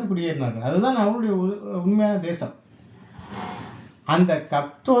எகிப்தில் தான் குடியேறினார்கள். அதுதான் அவருடைய உண்மையான தேசம். அந்த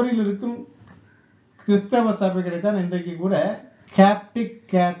கப்தோரில் இருக்கும் கிறிஸ்தவ சபைகளை தான் இன்றைக்கு கூட கேப்டிக்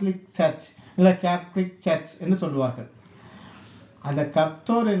கேத்தலிக் சர்ச் இல்ல கேப்டிக் சர்ச் என்று சொல்லுவார்கள். அந்த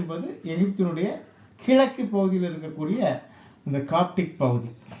கப்தோர் என்பது எகிப்தினுடைய கிழக்கு பகுதியில் இருக்கக்கூடிய இந்த காப்டிக் பகுதி.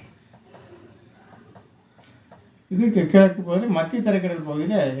 இது கிழக்கு பகுதி, மத்திய தரைக்கடல்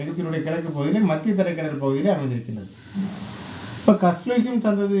பகுதியில, எகிப்தினுடைய கிழக்கு பகுதியில மத்திய தரைக்கடல் பகுதியில அமைந்திருக்கின்றது. இப்ப கஸ்லூஹிம்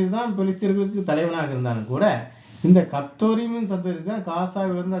சந்ததி தான் பெலிஸ்தியர்களுக்கு தலைவனாக இருந்தாலும் கூட, இந்த கப்தோரிமின் சந்ததி தான்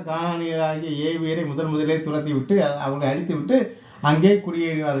காசாவில் இருந்த கானானியராகிய ஏவியரை முதலிலே துரத்தி விட்டு அவர்களை அழித்து விட்டு அங்கே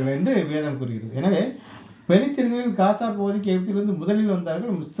குடியேறினார்கள் என்று வேதம் கூறுகிறது. எனவே பெலிஸ்தியர்களின் காசா பகுதிக்கு எகிப்திலிருந்து முதலில்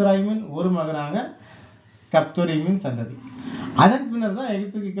வந்தார்கள் மிஸ்ராயிமின் ஒரு மகனாக கப்தோரிமின் சந்ததி. அதன் பின்னர் தான்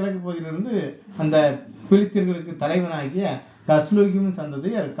எகிப்துக்கு கிழக்கு பகுதியிலிருந்து அந்த பெலிஸ்தியர்களுக்கு தலைவனாகிய கஸ்லூஹிமின்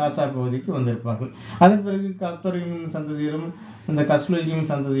சந்ததியர் காசா பகுதிக்கு வந்திருப்பார்கள். அதன் பிறகு கப்தோரிமின் சந்ததியரும் அந்த கஸ்லூஹிமின்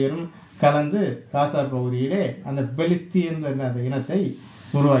சந்ததியரும் கலந்து காசா பகுதியிலே அந்த பெலிஸ்திய என்ற அந்த இனத்தை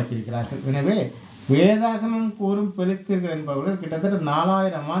உருவாக்கியிருக்கிறார்கள். எனவே வேதாகமம் கூறும் பெலிஸ்தியர்கள் என்பவர்கள் கிட்டத்தட்ட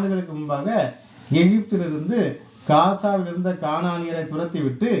 4000 ஆண்டுகளுக்கு முன்பாக எகிப்திலிருந்து காசாவில் இருந்த கானானியரை துரத்தி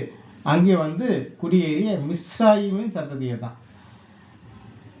விட்டு அங்கே வந்து குடியேறிய மிஸ்ராயிமின் சந்ததியர் தான்.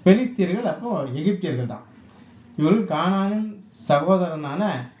 பெலிஸ்தியர்கள் அப்போ எகிப்தியர்கள் தான். இவர்கள் கானானின் சகோதரனான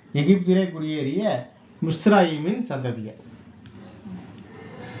எகிப்திலே குடியேறிய மிஸ்ராயிமின் சந்ததியர்.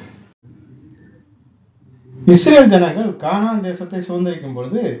 இஸ்ரேல் ஜனங்கள் கானான் தேசத்தை சுதந்திரிக்கும்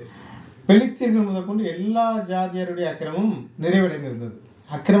பொழுது பெலிஸ்தியர்கள் முதற்கொண்டு எல்லா ஜாதியருடைய அக்கிரமும் நிறைவடைந்திருந்தது.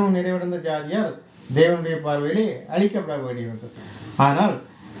 அக்கிரமம் நிறைவடைந்த ஜாதியார் தேவனுடைய பார்வையிலே அழிக்கப்பட வேண்டியவர்கள். ஆனால்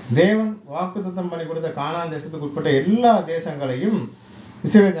தேவன் வாக்குத்தத்தம் பண்ணி கொடுத்த கானான் தேசத்துக்கு உட்பட்ட எல்லா தேசங்களையும்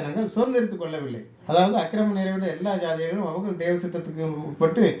இஸ்ரேல் ஜனங்கள் சுதந்திரித்துக் கொள்ளவில்லை. அதாவது அக்கிரமம் நிறைவடைந்த எல்லா ஜாதியர்களும் அவர்கள் தேவ சித்தத்துக்கு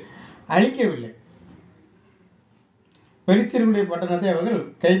உட்பட்டு அழிக்கவில்லை. பெலிஸ்தியர்களுடைய பட்டணத்தை அவர்கள்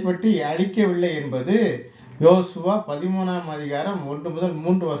கைப்பற்றி அழிக்கவில்லை என்பது யோசுவா 13ஆம் அதிகாரம் 1 முதல்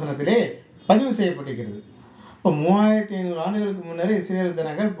 3 வசனத்திலே பதிவு செய்யப்பட்டிருக்கிறது. இப்போ 3500 ஆண்டுகளுக்கு முன்னரே இஸ்ரேல்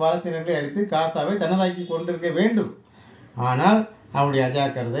ஜனங்கள் பாலஸ்தீனர்களை அழித்து காசாவை தனதாக்கி கொண்டிருக்க வேண்டும். ஆனால் அவருடைய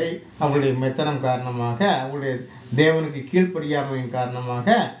அஜாக்கிரதை, அவங்களுடைய மெத்தனம் காரணமாக, அவருடைய தேவனுக்கு கீழ்ப்படியாமையின்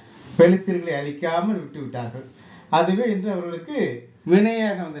காரணமாக பெலிஸ்தியர்களை அழிக்காமல் விட்டுவிட்டார்கள். அதுவே இன்று அவர்களுக்கு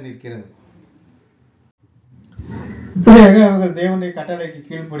வினையாக வந்து நிற்கிறது. இப்படியாக அவர்கள் தேவனுடைய கட்டளைக்கு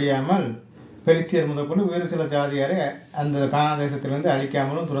கீழ்ப்படியாமல் பெலிஸ்தியர் முதற்கொண்டு வேறு சில ஜாதியாரை அந்த கானான் தேசத்திலிருந்து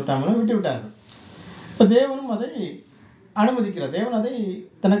அழிக்காமலும் துரத்தாமலும் விட்டுவிட்டார்கள். இப்போ தேவனும் அதை அனுமதிக்கிறார். தேவன் அதை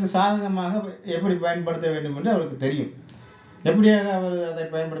தனக்கு சாதகமாக எப்படி பயன்படுத்த வேண்டும் என்று அவருக்கு தெரியும். எப்படியாக அவர் அதை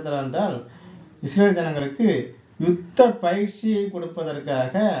பயன்படுத்துகிறார் என்றால், இஸ்ரேல் ஜனங்களுக்கு யுத்த பயிற்சியை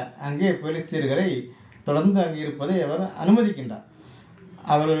கொடுப்பதற்காக அங்கே பெலிஸ்தீர்களை தொடர்ந்து அங்கே இருப்பதை அவர் அனுமதிக்கின்றார்.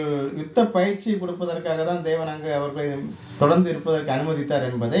 அவர்கள் யுத்த பயிற்சியை கொடுப்பதற்காக தான் தேவன் அங்கு அவர்களை தொடர்ந்து இருப்பதற்கு அனுமதித்தார்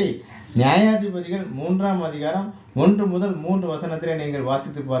என்பதை நியாயாதிபதிகள் 3ஆம் அதிகாரம் 1 முதல் 3 வசனத்திலே நீங்கள்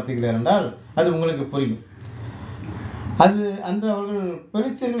வாசித்து பார்த்தீர்கள் என்றால் அது உங்களுக்கு புரியும். அது அன்று அவர்கள்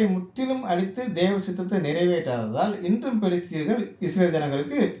பெலிஸ்தீர்களை முற்றிலும் அழித்து தேவ சித்தத்தை நிறைவேற்றாததால் இன்றும் பெலிஸ்தீர்கள் இஸ்ரேல்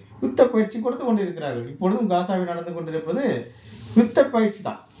ஜனங்களுக்கு யுத்த பயிற்சி கொடுத்து கொண்டிருக்கிறார்கள். இப்பொழுதும் காசாவில் நடந்து கொண்டிருப்பது யுத்த பயிற்சி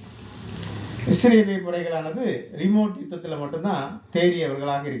தான். இஸ்ரேலிய படைகளானது ரிமோட் யுத்தத்தில் மட்டும்தான்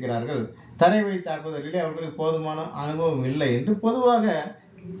தேறியவர்களாக இருக்கிறார்கள். தரைவழி தாக்குதலிலே அவர்களுக்கு போதுமான அனுபவம் இல்லை என்று பொதுவாக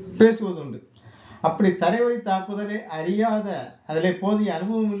பேசுவதுண்டு. அப்படி தரைவழி தாக்குதலை அறியாத, அதிலே போதிய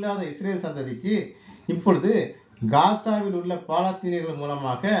அனுபவம் இல்லாத இஸ்ரேல் சந்ததிக்கு இப்பொழுது காசாவில் உள்ள பாலஸ்தீனியர்கள்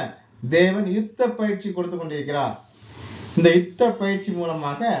மூலமாக தேவன் யுத்த பயிற்சி கொடுத்து கொண்டிருக்கிறார். இந்த யுத்த பயிற்சி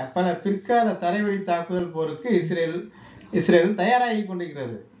மூலமாக பல பிற்கால தரைவழி தாக்குதல் போருக்கு இஸ்ரேல் தயாராகி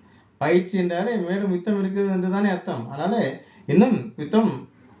கொண்டிருக்கிறது. பயிற்சி என்றாலே மேலும் யுத்தம் இருக்கிறது என்றுதானே அர்த்தம். அதனால இன்னும் யுத்தம்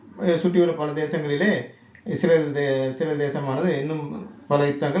சுற்றியுள்ள பல தேசங்களிலே இஸ்ரேல் தேசமானது இன்னும் பல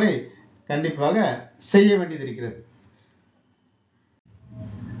யுத்தங்களை கண்டிப்பாக செய்ய வேண்டியது இருக்கிறது.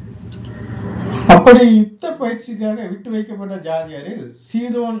 அப்படி யுத்த பயிற்சிக்காக விட்டு வைக்கப்பட்ட ஜாதியாரில்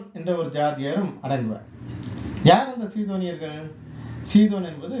சீதோன் என்ற ஒரு ஜாதியாரும் அடங்குவார். யார் அந்த சீதோனியர்கள்? சீதோன்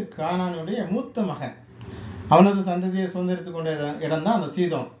என்பது கானானுடைய மூத்த மகன். அவனது சந்ததியை சுதந்திரத்துக் கொண்ட இடம் தான் அந்த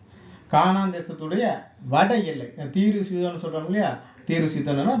சீதோன். கானான் தேசத்துடைய வட எல்லை. தீரு சீதோன் சொல்றோம் இல்லையா, தீரு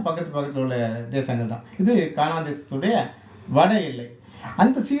சீதோன்னா பக்கத்துல உள்ள தேசங்கள் தான். இது கானான் தேசத்துடைய வட எல்லை.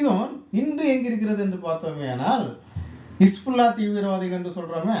 அந்த சீதோன் இன்று எங்க இருக்கிறது என்று பார்த்தோமே ஆனால் ஹிஸ்புல்லா தீவிரவாதிகள் என்று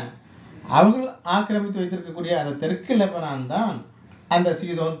சொல்றோமே, அவர்கள் ஆக்கிரமித்து வைத்திருக்கக்கூடிய அந்த தெற்கு லெபனான் தான் அந்த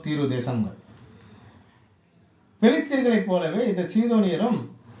சீதோன் தீரு தேசங்கள். பெலிஸ்தீர்களைப் போலவே இந்த சீதோனியரும்,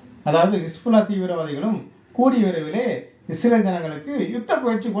 அதாவது ஹிஸ்புல்லா தீவிரவாதிகளும் கூடிய விரைவிலே இஸ்ரேல் ஜனங்களுக்கு யுத்த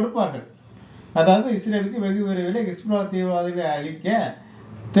பயிற்சி கொடுப்பார்கள். அதாவது இஸ்ரேலுக்கு வெகு விரைவிலே ஹிஸ்புல்லா தீவிரவாதிகளை அழிக்க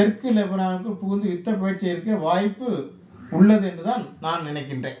தெற்கு லெபனானுக்கு புகுந்து யுத்த பயிற்சி இருக்க வாய்ப்பு உள்ளது என்றுதான் நான்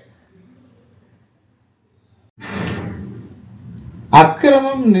நினைக்கின்றேன்.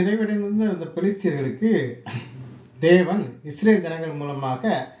 அக்கிரமம் நிறைவடைந்த இந்த பெலிஸ்தீர்களுக்கு தேவன் இஸ்ரேல் ஜனங்கள் மூலமாக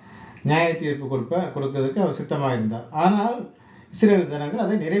நியாய தீர்ப்பு கொடுக்கிறதுக்கு அவர் சித்தமாக இருந்தார். ஆனால் இஸ்ரேல் ஜனங்கள்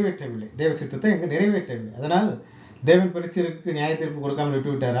அதை நிறைவேற்றவில்லை, தேவ சித்தத்தை அங்கு நிறைவேற்றவில்லை. அதனால் தேவன் பெலிஸ்தீருக்கு நியாய தீர்ப்பு கொடுக்காமல்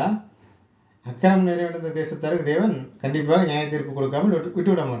விட்டு விட்டாரா? அக்கிரமம் நிறைவடைந்த தேசத்தாருக்கு தேவன் கண்டிப்பாக நியாய தீர்ப்பு கொடுக்காமல்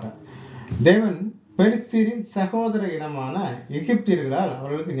விட்டுவிட மாட்டார். தேவன் பெலிஸ்தீரின் சகோதர இனமான எகிப்தியர்களால்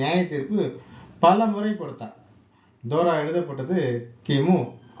அவர்களுக்கு நியாய தீர்ப்பு பல முறை கொடுத்தார். தோரா எழுதப்பட்டது கிமு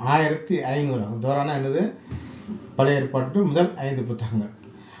 1500. தோரானா என்னது? பழைய ஏற்பாட்டு முதல் 5 புத்தகங்கள்.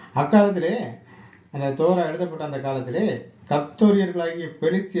 அக்காலத்திலே அந்த தோரா எழுதப்பட்ட அந்த காலத்திலே கப்தோரியர்களாகிய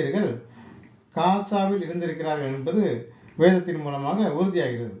பெலிஸ்தியர்கள் காசாவில் இருந்திருக்கிறார்கள் என்பது வேதத்தின் மூலமாக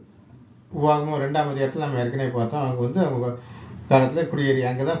உறுதியாகிறது. உபாகமம் 2ஆம் அதிகாரத்தில் நம்ம ஏற்கனவே பார்த்தோம். அவங்க காலத்தில்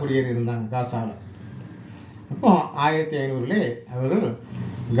அங்கேதான் குடியேறி இருந்தாங்க காசாவில். அப்போ 1500 அவர்கள்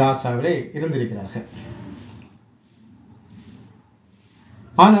காசாவிலே இருந்திருக்கிறார்கள்.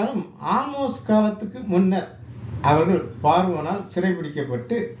 ஆனாலும் ஆமோஸ் காலத்துக்கு முன்னர் அவர்கள் பார்வோனால்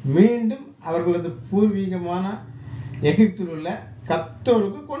சிறைபிடிக்கப்பட்டு மீண்டும் அவர்களது பூர்வீகமான எகிப்தில் உள்ள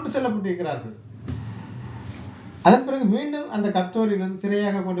கப்தோருக்கு கொண்டு செல்லப்பட்டிருக்கிறார்கள். அதன் பிறகு மீண்டும் அந்த கப்தோரிலிருந்து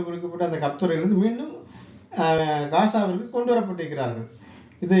சிறையாக கொண்டு கொடுக்கப்பட்ட அந்த கப்தோரிலிருந்து மீண்டும் காசாவிற்கு கொண்டு வரப்பட்டிருக்கிறார்கள்.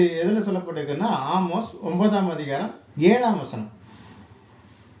 இது எதில் சொல்லப்பட்டிருக்குன்னா ஆமோஸ் 9ஆம் அதிகாரம் 7ஆம் வசனம்.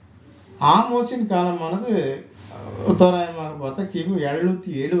 ஆமோஸின் காலமானது தோராயமாக பார்த்தா கிமு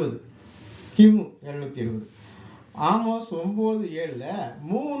 770. ஆமோஸ் 9:7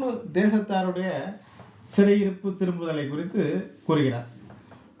 3 தேசத்தாருடைய சிறையிருப்பு திரும்புதலை குறித்து கூறுகிறார்.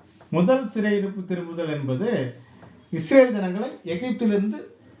 முதல் சிறையிருப்பு திரும்புதல் என்பது இஸ்ரேல் ஜனங்களை எகிப்திலிருந்து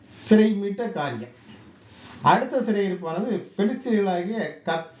சிறை மீட்ட காரியம். அடுத்த சிறையிருப்பானது பெலிஸ்தீர்களாகிய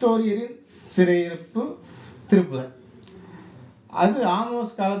கப்தோரியரின் சிறையிருப்பு திருப்புதல். அது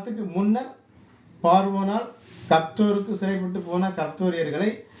ஆமோஸ் காலத்துக்கு முன்னர் பார்வோனால் கப்தோருக்கு சிறைப்பட்டு போன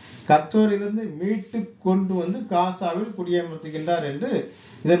கப்தோரியர்களை கப்தோரிலிருந்து மீட்டு கொண்டு வந்து காசாவில் குடியமர்த்துகின்றார் என்று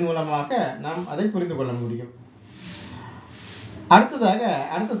இதன் மூலமாக நாம் அதை புரிந்து கொள்ள முடியும். அடுத்ததாக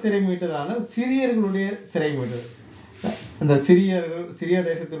அடுத்த சிறை மீட்டதான சிரியர்களுடைய சிறை மீட்டது. இந்த சிரியா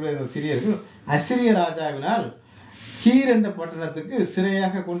தேசத்திலுள்ள இந்த சிரியர்கள் அசிரிய ராஜாவினால் கீர் என்ற பட்டணத்துக்கு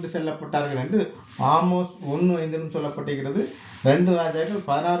சிறையாக கொண்டு செல்லப்பட்டார்கள் என்று ஆமோஸ் 1:5 சொல்லப்பட்டிருக்கிறது. 2 ராஜாக்கள்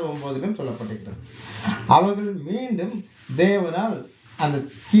 16:9 சொல்லப்பட்டிருக்கிறது. அவர்கள் மீண்டும் தேவனால் அந்த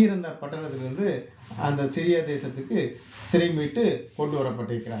கீர் என்ற பட்டணத்திலிருந்து அந்த சிரியா தேசத்துக்கு சிறை மீட்டு கொண்டு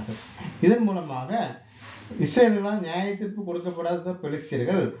வரப்பட்டிருக்கிறார்கள். இதன் மூலமாக இஸ்ரேலால் நியாய தீர்ப்பு கொடுக்கப்படாத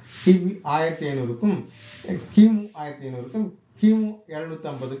பெலிஸ்தியர்கள் கிபி 1500க்கும் கிமு 1500க்கும் கிமு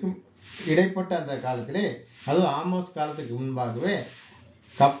 750க்கும் இடைப்பட்ட அந்த காலத்திலே, அதுவும் ஆமோஸ் காலத்துக்கு முன்பாகவே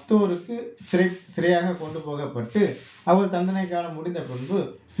கப்தோருக்கு சிறையாக கொண்டு போகப்பட்டு அவர்கள் தண்டனை காலம் முடிந்த பின்பு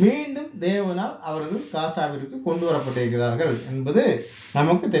மீண்டும் தேவனால் அவர்கள் காசாவிற்கு கொண்டு வரப்பட்டிருக்கிறார்கள் என்பது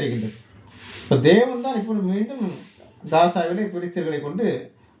நமக்கு தெரிகின்றது. இப்ப தேவன் தான் இப்பொழுது மீண்டும் காசாவிலே பெலிஸ்தர்களை கொண்டு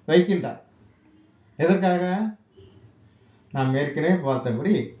வைக்கின்றார். எதற்காக? நாம் ஏற்கனவே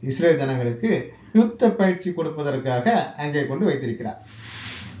பார்த்தபடி இஸ்ரேல் ஜனங்களுக்கு யுத்த பயிற்சி கொடுப்பதற்காக அங்கே கொண்டு வைத்திருக்கிறார்.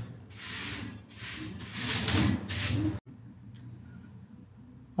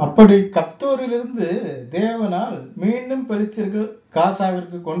 அப்படி கப்தோரிலிருந்து தேவனால் மீண்டும் பெலிஸ்தர்கள்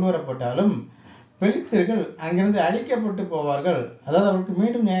காசாவிற்கு கொண்டு வரப்பட்டாலும் பெலிஸ்தர்கள் அங்கிருந்து அழிக்கப்பட்டு போவார்கள், அதாவது அவருக்கு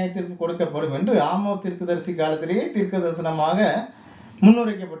மீண்டும் நியாய தீர்ப்பு கொடுக்கப்படும் என்று ஆமோஸ் தீர்க்கதரிசி காலத்திலேயே தீர்க்க தரிசனமாக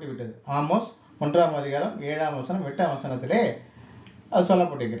முன்னுரைக்கப்பட்டு விட்டது. ஆமோஸ் 1ஆம் அதிகாரம் 7ஆம் வசனம் 8ஆம் வசனத்திலே அது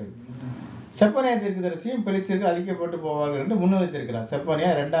சொல்லப்பட்டிருக்கிறது. செப்பனியா தீர்க்கதரிசியும் பெலிஸ்தர்கள் அழிக்கப்பட்டு போவார்கள் என்று முன்னுரைத்திருக்கிறார்.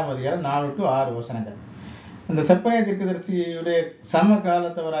 செப்பனியா 2ஆம் அதிகாரம் 4 to 6 வசனங்கள். இந்த செப்பனியா தீர்க்கதரிசியுடைய சம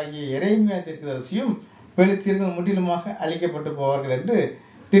காலத்தவராகிய எரேமியா தீர்க்கதரிசியும் பெலிஸ்தர்கள் முற்றிலுமாக அழிக்கப்பட்டு போவார்கள் என்று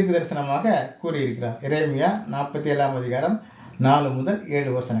தீர்க்க தரிசனமாக கூறியிருக்கிறார். எரேமியா 47ஆம் அதிகாரம் 4 முதல்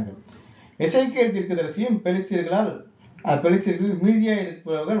 7 வசனங்கள். எசேக்கியேல் தீர்க்கதரிசியும் பெலிஸ்தர்கள் மீதியாக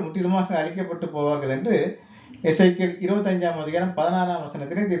இருப்பவர்கள் முற்றிலுமாக அழிக்கப்பட்டு போவார்கள் என்று எசேக்கியேல் 25ஆம் அதிகாரம் 16ஆம்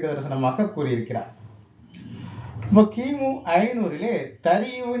வசனத்திலே தீர்க்க தரிசனமாக கூறியிருக்கிறார். இப்போ கிமு 500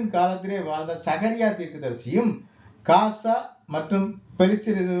 தரியுவின் காலத்திலே வாழ்ந்த சகரியா தீர்க்கதரிசியும் காசா மற்றும்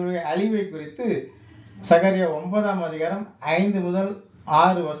பெலிஸ்தர்களுடைய அழிவை குறித்து சகரியா 9ஆம் அதிகாரம் 5 முதல்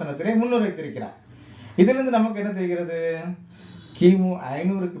 6 வசனத்திலே முன்னுரைத்திருக்கிறார். இதிலிருந்து நமக்கு என்ன தெரிகிறது? கிமு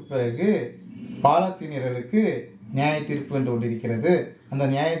 500க்கு பிறகு பாலஸ்தீனியர்களுக்கு நியாய தீர்ப்பு என்று ஒன்று இருக்கிறது. அந்த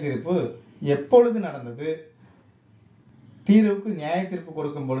நியாய தீர்ப்பு எப்பொழுது நடந்தது? தீருவுக்கு நியாய தீர்ப்பு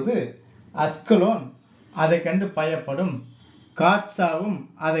கொடுக்கும் பொழுது அஸ்கலோன் அதை கண்டு பயப்படும், காட்சாவும்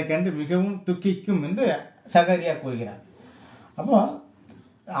அதை கண்டு மிகவும் துக்கிக்கும் என்று சகரியா கூறுகிறார். அப்போ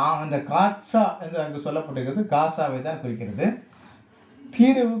அந்த காட்சா என்று அங்கு சொல்லப்பட்டிருக்கிறது காசாவை தான் குறிக்கிறது.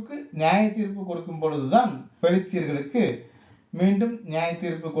 தீருவுக்கு நியாய தீர்ப்பு கொடுக்கும் பொழுதுதான் பெலிஸ்தியர்களுக்கு மீண்டும் நியாய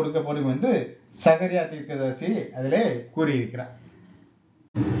தீர்ப்பு கொடுக்கப்படும் என்று சகரியா தீர்க்கதரிசி அதிலே கூறியிருக்கிறார்.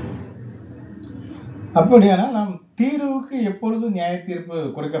 அப்படியானால் நாம் தீருவுக்கு எப்பொழுது நியாய தீர்ப்பு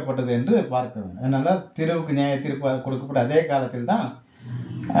கொடுக்கப்பட்டது என்று பார்க்க வேண்டும். அதனால தீருவுக்கு நியாய தீர்ப்பு கொடுக்கப்பட்ட அதே காலத்தில் தான்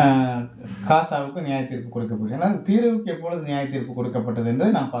காசாவுக்கு நியாய தீர்ப்பு கொடுக்கப்பட்டது. ஆனால் தீருவுக்கு எப்பொழுது நியாய தீர்ப்பு கொடுக்கப்பட்டது என்று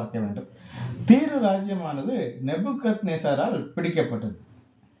நாம் பார்க்க வேண்டும். தீரு ராஜ்யமானது நெபுகத்நேசரால் பிடிக்கப்பட்டது.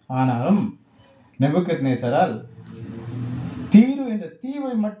 ஆனாலும் நெபுகத்நேசரால் தீரு என்ற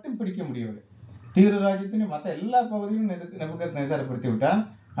தீவை மட்டும் பிடிக்க முடியவில்லை. தீரு ராஜ்யத்தின் மற்ற எல்லா பகுதியும் நெபுகத்நேசர் பிடித்து விட்டான்.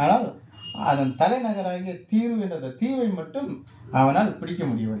 ஆனால் அதன் தலைநகராகிய தீரு என்ற தீவை மட்டும் அவனால் பிடிக்க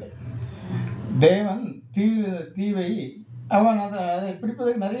முடியவில்லை. தேவன் தீவை அவன் அதை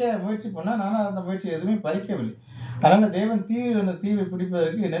பிடிப்பதற்கு நிறைய முயற்சி பண்ணான். ஆனால் அந்த முயற்சி எதுவுமே பறிக்கவில்லை. அதனால தேவன் தீரு என்ற தீவை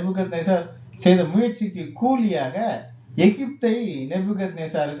பிடிப்பதற்கு நெபுகத்நேசர் செய்த முயற்சிக்கு கூலியாக எகிப்தை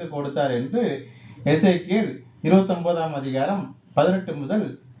நெபுகத்நேசருக்கு கொடுத்தார் என்று எசேக்கியேல் 29ஆம் அதிகாரம் 18 முதல்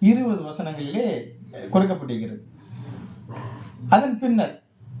 20 வசனங்களிலே கொடுக்கப்பட்டிருக்கிறது. அதன் பின்னர்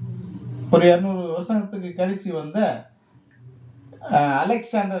ஒரு 200 வருஷத்துக்கு கழிச்சு வந்த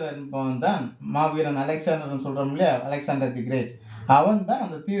அலெக்சாண்டர் என்பவன் தான், மாவீரன் அலெக்சாண்டர் சொல்றோம் இல்லையா, அலெக்சாண்டர் தி கிரேட், அவன் தான்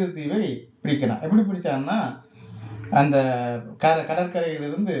அந்த தீவை பிடிக்கிறான். எப்படி பிடிச்சான்னா, அந்த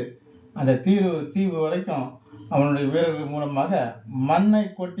கடற்கரையிலிருந்து அந்த தீவு வரைக்கும் அவனுடைய வீரர்கள் மூலமாக மண்ணை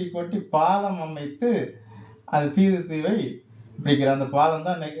கொட்டி கொட்டி பாலம் அமைத்து அந்த தீவை பிடிக்கிறான். அந்த பாலம்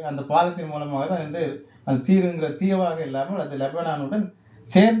தான், அந்த பாலத்தின் மூலமாக தான் என்று அந்த தீருங்கிற தீவாக இல்லாமல் அது லெபனானுடன்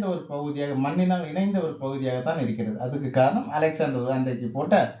சேர்ந்த ஒரு பகுதியாக, மண்ணினால் இணைந்த ஒரு பகுதியாக தான் இருக்கிறது. அதுக்கு காரணம் அலெக்சாண்டர் அன்றைக்கு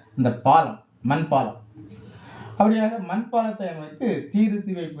போட்ட அந்த பாலம், மண் பாலம். அப்படியாக மண் பாலத்தை அமைத்து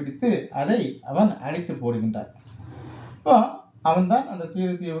தீவை பிடித்து அதை அவன் அழித்து போடுகின்றான். இப்போ அவன் தான் அந்த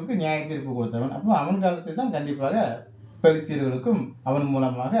தீவுக்கு நியாய தீர்ப்பு கொடுத்தவன். அப்போ அவன் காலத்தில் தான் கண்டிப்பாக பெலிஸ்தீயர்களுக்கும் அவன்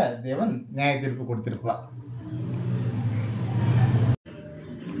மூலமாக தேவன் நியாய தீர்ப்பு கொடுத்திருப்பார்.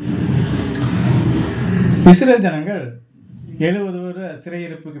 இஸ்ரேல் ஜனங்கள் 70 வருட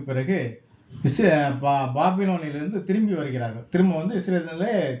சிறையிருப்புக்கு பிறகு பாபிலோனிலிருந்து திரும்பி வருகிறார்கள். திரும்ப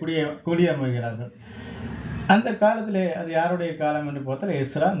இஸ்ரேலிலே குடியமர்கிறார்கள். அந்த காலத்திலே அது யாருடைய காலம் என்று பார்த்தால்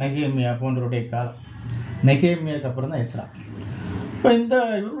எஸ்ரா, நெகேமியா போன்றவருடைய காலம். நெகேமியாவுக்கு அப்புறம் தான் எஸ்ரா. இப்போ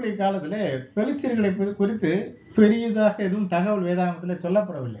இவருடைய காலத்திலே பெலிஸ்தீயர்களை குறித்து பெரியதாக எதுவும் தகவல் வேதாகமத்தில்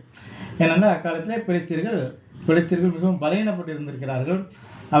சொல்லப்படவில்லை. ஏனென்றால் அக்காலத்திலே பெலிஸ்தீயர்கள் மிகவும் பலவீனப்பட்டு இருந்திருக்கிறார்கள்.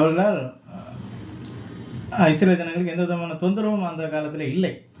 அவர்களால் இஸ்ரேல் ஜனங்களுக்கு எந்த விதமான தொந்தரவும் அந்த காலத்தில்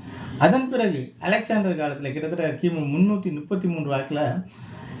இல்லை. அதன் பிறகு அலெக்சாண்டர் காலத்துல கிட்டத்தட்ட கிமு 333 வாக்குல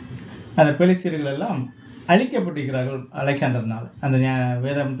அந்த பெலிஸ்தீர்கள் எல்லாம் அழிக்கப்பட்டிருக்கிறார்கள் அலெக்சாண்டர்னால். அந்த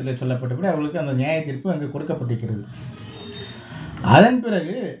வேதாகமத்தில் சொல்லப்பட்டபடி அவர்களுக்கு அந்த நியாய தீர்ப்பு அங்கு கொடுக்கப்பட்டிருக்கிறது. அதன்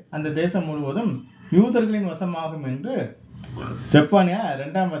பிறகு அந்த தேசம் முழுவதும் யூதர்களின் வசமாகும் என்று செப்பனியா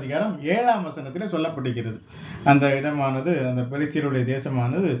 2ஆம் அதிகாரம் 7ஆம் வசனத்தில் சொல்லப்பட்டிருக்கிறது. அந்த இடமானது, அந்த பெலிஸ்தீருடைய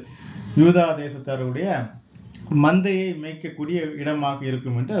தேசமானது யூதா தேசத்தாருடைய மந்தையை மேய்க்கக்கூடிய இடமாக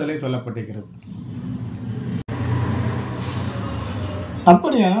இருக்கும் என்று அதில் சொல்லப்பட்டிருக்கிறது.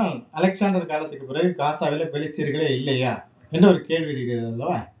 அப்படியானால் அலெக்சாண்டர் காலத்துக்கு பிறகு காசாவில பெலிஸ்தீர்களே இல்லையா என்ற ஒரு கேள்வி இருக்கிறது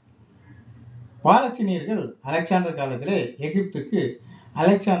அல்லவா? பாலஸ்தீனியர்கள் அலெக்சாண்டர் காலத்திலே எகிப்துக்கு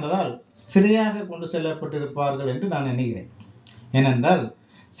அலெக்சாண்டரால் சிறையாக கொண்டு செல்லப்பட்டிருப்பார்கள் என்று நான் நினைக்கிறேன். ஏனென்றால்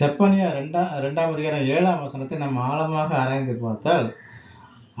செப்பனியா 2ஆம் அதிகாரம் 7ஆம் வசனத்தை நாம் ஆழமாக ஆராய்ந்து பார்த்தால்,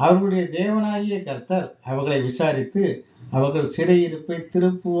 அவர்களுடைய தேவனாகிய கர்த்தர் அவர்களை விசாரித்து அவர்கள் சிறையிருப்பை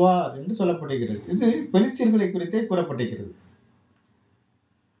திருப்புவார் என்று சொல்லப்பட்டிருக்கிறது. இது பெலிஸ்தீர்களை குறித்தே கூறப்பட்டிருக்கிறது.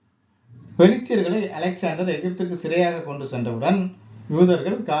 பெலிஸ்தீர்களை அலெக்சாண்டர் எகிப்துக்கு சிறையாக கொண்டு சென்றவுடன்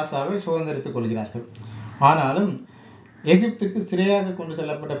யூதர்கள் காசாவை சுதந்திரித்துக் கொள்கிறார்கள். ஆனாலும் எகிப்துக்கு சிறையாக கொண்டு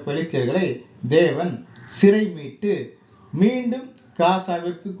செல்லப்பட்ட பெலிஸ்தீர்களை தேவன் சிறை மீட்டு மீண்டும்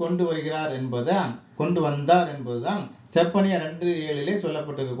காசாவிற்கு கொண்டு வந்தார் என்பதுதான் செப்பனியா 2:7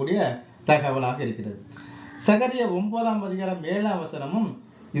 சொல்லப்பட்டிருக்கக்கூடிய தகவலாக இருக்கிறது. சகரியா 9ஆம் அதிகாரம் 7ஆம் வசனமும்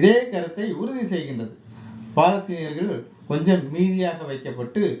இதே கருத்தை உறுதி செய்கின்றது. பாலஸ்தீனியர்கள் கொஞ்சம் மீதியாக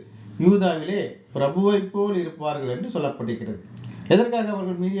வைக்கப்பட்டு யூதாவிலே பிரபுவை போல் இருப்பார்கள் என்று சொல்லப்பட்டிருக்கிறது. எதற்காக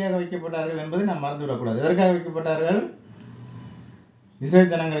அவர்கள் மீதியாக வைக்கப்பட்டார்கள் என்பதை நாம் மறந்துவிடக்கூடாது. எதற்காக வைக்கப்பட்டார்கள்?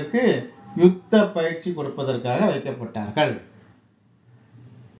 இஸ்ரேல் ஜனங்களுக்கு யுத்த பயிற்சி கொடுப்பதற்காக வைக்கப்பட்டார்கள்.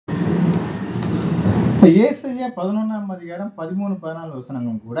 ஏசாயா 11ஆம் அதிகாரம் 13-14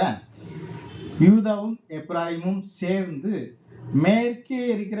 வசனங்களும் கூட யூதாவும் எப்ராயிமும் சேர்ந்து மேற்கே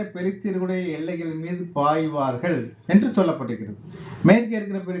இருக்கிற பெலிஸ்தீர்களுடைய எல்லைகள் மீது பாய்வார்கள் என்று சொல்லப்பட்டிருக்கிறது. மேற்கே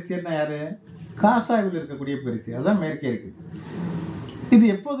இருக்கிற பெலிஸ்தீர்னா யாரு? காசாவில் இருக்கக்கூடிய பெலிஸ்தீர், அதான் மேற்கே இருக்கு. இது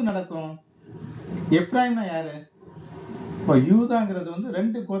எப்போது நடக்கும்? எப்ராயிம்னா யாரு? இப்போ யூதாங்கிறது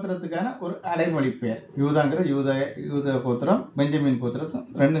 2 கோத்திரத்துக்கான ஒரு அடைமொழி பெயர். யூதாங்கிறது யூத கோத்திரம், பெஞ்சமின் கோத்திரம்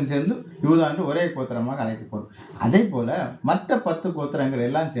ரெண்டும் சேர்ந்து யூதா என்று ஒரே கோத்திரமாக அழைக்கப்படும். அதே போல மற்ற 10 கோத்திரங்கள்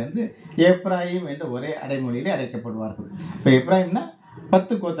எல்லாம் சேர்ந்து எப்ராயிம் என்ற ஒரே அடைமொழியிலே அழைக்கப்படுவார்கள். இப்போ எப்ராயிம்னா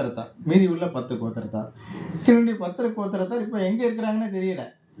 10 கோத்திரத்தார், மீதி உள்ள 10 கோத்திரத்தார். சிலருடைய 10 கோத்திரத்தார் இப்போ எங்க இருக்கிறாங்கன்னு தெரியல.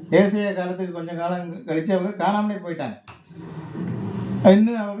 ஏசாயா காலத்துக்கு கொஞ்சம் காலம் கழிச்சு அவங்க காணாமலே போயிட்டாங்க.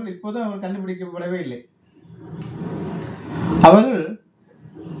 இன்னும் அவர்கள் இப்போதும் அவர்கள் கண்டுபிடிக்கப்படவே இல்லை. அவர்கள்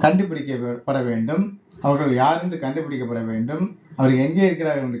கண்டுபிடிக்கப்பட வேண்டும். அவர்கள் யார் என்று கண்டுபிடிக்கப்பட வேண்டும். அவர்கள் எங்கே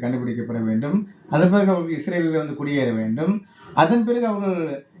இருக்கிறார்கள் என்று கண்டுபிடிக்கப்பட வேண்டும். அதன் பிறகு அவர்கள் இஸ்ரேலில் குடியேற வேண்டும். அதன் பிறகு அவர்கள்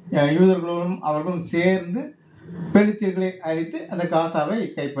யூதர்களும் அவர்களும் சேர்ந்து பெலிஸ்தீர்களை அழித்து அந்த காசாவை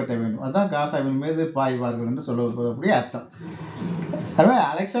கைப்பற்ற வேண்டும். அதுதான் காசாவின் மீது பாய்வார்கள் என்று சொல்லக்கூடிய அர்த்தம். எனவே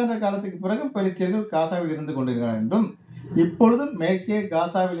அலெக்சாண்டர் காலத்துக்கு பிறகு பெலிஸ்தீர்கள் காசாவில் இருந்து கொண்டிருக்கிறார்கள் என்றும், இப்பொழுதும் மேற்கே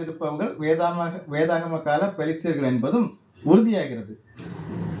காசாவில் இருப்பவர்கள் வேதாகம கால பெலிஸ்தீர்கள் என்பதும் உறுதியாகிறது.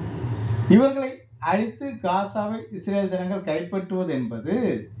 இவர்களை அழித்து காசாவை இஸ்ரேல் ஜனங்கள் கைப்பற்றுவது என்பது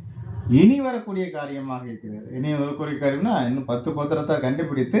இனி வரக்கூடிய காரியமாக இருக்கிறது. இனி வரக்கூடிய காரியம்னா இன்னும் 10 கோத்திரத்தை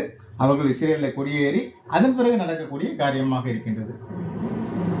கண்டுபிடித்து அவர்கள் இஸ்ரேலில் குடியேறி அதன் பிறகு நடக்கக்கூடிய காரியமாக இருக்கின்றது.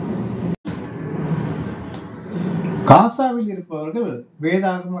 காசாவில் இருப்பவர்கள்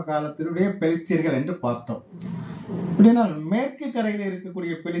வேதாகம காலத்தினுடைய பெலிஸ்தீர்கள் என்று பார்த்தோம். அப்படினால் மேற்கு கரையில்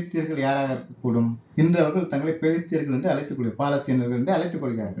இருக்கக்கூடிய பெலிஸ்தீர்கள் யாராக இருக்கக்கூடும்? இன்று அவர்கள் தங்களை பெலிஸ்தீர்கள் என்று அழைத்துக் பாலஸ்தீனர்கள் என்று அழைத்துக்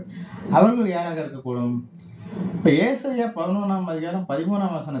கொள்கிறார்கள். அவர்கள் யாராக இருக்கக்கூடும்? இப்ப ஏசாயா 11ஆம் அதிகாரம்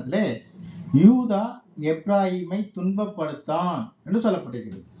 13ஆம் வசனத்திலே யூதா எப்ராயிமை துன்பப்படுத்தான் என்று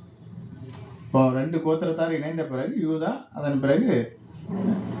சொல்லப்பட்டிருக்கிறது. இப்போ 2 கோத்திரத்தார் இணைந்த பிறகு யூதா, அதன் பிறகு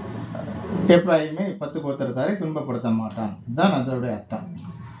எப்ராயிமை 10 கோத்திரத்தாரை துன்பப்படுத்த மாட்டான் தான் அதனுடைய அர்த்தம்.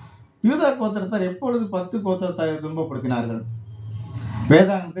 யூதா கோத்திரத்தார் எப்பொழுது 10 கோத்திரத்தாரை துன்பப்படுத்தினார்கள்?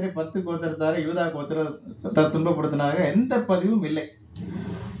 வேதாகமத்திலே 10 கோத்திரத்தாரை யூதா கோத்திரத்தார் துன்பப்படுத்தினார்கள் எந்த பதிவும் இல்லை.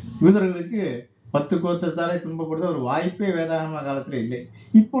 யூதர்களுக்கு 10 கோத்திரத்தாரை துன்பப்படுத்த ஒரு வாய்ப்பே வேதாகம காலத்தில் இல்லை.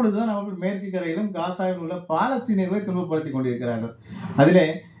 இப்பொழுதுதான் அவர்கள் மேற்கு கரையிலும் காசாவில் உள்ள பாலஸ்தீனியர்களை துன்பப்படுத்திக் கொண்டிருக்கிறார்கள். அதிலே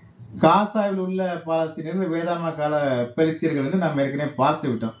காசாவில் உள்ள பாலஸ்தீனியர்கள் வேதாகம கால பெலிஸ்தீர்கள் என்று நாம் ஏற்கனவே பார்த்து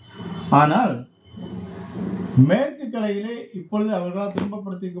விட்டோம். ஆனால் மேற்கு கரையிலே இப்பொழுது அவர்களால்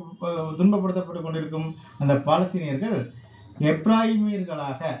துன்பப்படுத்தப்பட்டுக் கொண்டிருக்கும் அந்த பாலஸ்தீனியர்கள்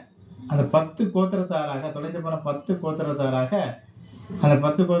எப்ராயிமியர்களாக, அந்த 10 கோத்திரத்தாராக, தொலைந்து போன 10 கோத்திரத்தாராக, அந்த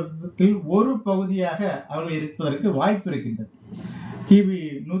 10 கோத்திரத்தில் ஒரு பகுதியாக அவர்கள் இருப்பதற்கு வாய்ப்பு இருக்கின்றது. கிபி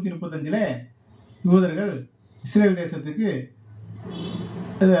 135 யூதர்கள் இஸ்ரேல்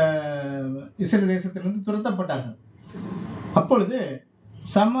தேசத்திலிருந்து துரத்தப்பட்டார்கள். அப்பொழுது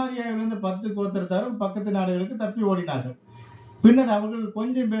சமாரியாவிலிருந்து 10 கோத்திரத்தாரும் பக்கத்து நாடுகளுக்கு தப்பி ஓடினார்கள். பின்னர் அவர்கள்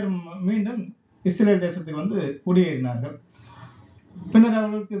கொஞ்சம் பேர் மீண்டும் இஸ்ரேல் தேசத்துக்கு வந்து குடியேறினார்கள். பின்னர்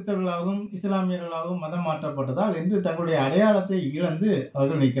அவர்கள் கிறிஸ்தவர்களாகவும் இஸ்லாமியர்களாகவும் மதம் மாற்றப்பட்டதால் இன்று தங்களுடைய அடையாளத்தை இழந்து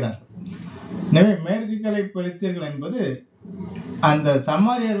அவர்கள் நிற்கிறார்கள். எனவே மேற்கு கரை பெலிஸ்தியர்கள் என்பது அந்த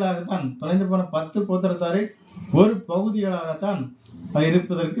சமாரியர்களாகத்தான், தொலைந்து போன 10 கோத்திரத்தாரை ஒரு பகுதிகளாகத்தான்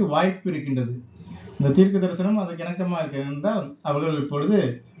இருப்பதற்கு வாய்ப்பு இருக்கின்றது. இந்த தீர்க்க தரிசனம் அதற்கு இணக்கமா இருக்கிறது என்றால் அவர்கள் இப்பொழுது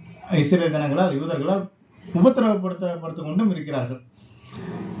இஸ்ரேல் ஜனங்களால் யூதர்களால் உபத்திரவப்படுத்தப்பட்டு கொண்டும் இருக்கிறார்கள்.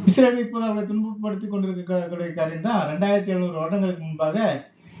 இஸ்ரேல் இப்போது அவளை துன்பப்படுத்திக் கொண்டிருக்கக்கூடிய காரியம் தான் 2700 வருடங்களுக்கு முன்பாக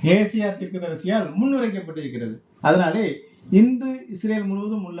ஏசியா தீர்க்கதரிசியால் முன்னுரைக்கப்பட்டிருக்கிறது. அதனாலே இன்று இஸ்ரேல்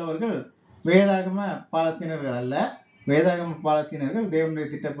முழுவதும் உள்ளவர்கள் வேதாகம பாலஸ்தீனர்கள் அல்ல. வேதாகம பாலஸ்தீனர்கள் தேவனுடைய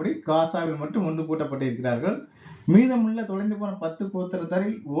திட்டப்படி காசாவில் மட்டும் ஒன்று கூட்டப்பட்டிருக்கிறார்கள். மீதமுள்ள தொலைந்து போன 10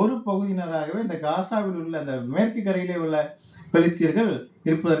 கோத்திரத்தாரில் ஒரு பகுதியினராகவே இந்த காசாவில் உள்ள அந்த மேற்கு கரையிலே உள்ள பெலிஸ்தியர்கள்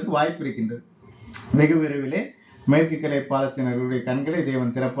இருப்பதற்கு வாய்ப்பு இருக்கின்றது. வெகு விரைவிலே மேற்கு கரை பாலஸ்தீனர்களுடைய கண்களை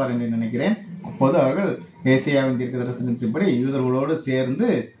தேவன் திறப்பார் என்று நினைக்கிறேன். அப்போது அவர்கள் ஏசியாவின் தீர்க்க தரிசனத்தின்படி யூதர்களோடு சேர்ந்து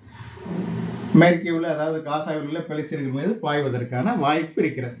மேற்கே உள்ள, அதாவது காசாவில் உள்ள பெலிஸ்தியர்கள் மீது பாய்வதற்கான வாய்ப்பு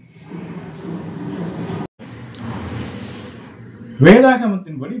இருக்கிறது.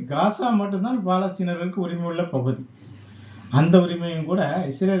 வேதாகமத்தின்படி காசா மட்டும்தான் பாலஸ்தீனர்களுக்கு உரிமை உள்ள பகுதி. அந்த உரிமையும் கூட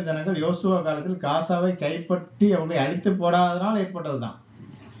இஸ்ரேல் ஜனங்கள் யோசுவா காலத்தில் காசாவை கைப்பற்றி அவர்களை அழித்து போடாதனால் ஏற்பட்டதுதான்.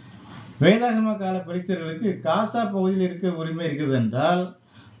 வேதாகம கால பெலிஸ்தியர்களுக்கு காசா பகுதியில் இருக்க உரிமை இருக்கிறது என்றால்,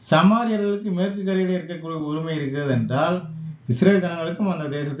 சமாரியர்களுக்கு மேற்கு கரையிலே இருக்கக்கூடிய உரிமை இருக்கிறது என்றால், இஸ்ரேல் ஜனங்களுக்கும் அந்த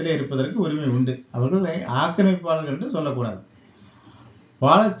தேசத்திலே இருப்பதற்கு உரிமை உண்டு. அவர்களை ஆக்கிரமிப்பாளர்கள் என்று சொல்லக்கூடாது.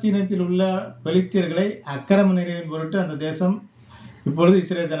 பாலஸ்தீனத்தில் உள்ள பெலிஸ்தியர்களை அக்கிரம நிறைவின் பொருட்டு அந்த தேசம் இப்பொழுது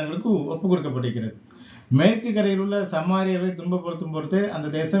இஸ்ரேல் ஜனங்களுக்கு ஒப்பு கொடுக்கப்பட்டிருக்கிறது. மேற்கு கரையில் உள்ள சமாரியர்களை துன்பப்படுத்தும் பொறுத்து அந்த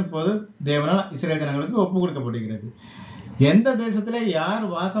தேசம் இப்போது தேவனால் இஸ்ரேல் ஜனங்களுக்கு ஒப்பு கொடுக்கப்பட்டிருக்கிறது. எந்த தேசத்திலே யார்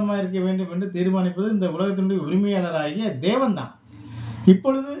வாசமா இருக்க வேண்டும் என்று தீர்மானிப்பது இந்த உலகத்தினுடைய உரிமையாளராகிய தேவன் தான்.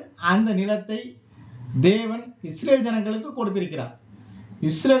 இப்பொழுது அந்த நிலத்தை தேவன் இஸ்ரேல் ஜனங்களுக்கு கொடுத்திருக்கிறார்.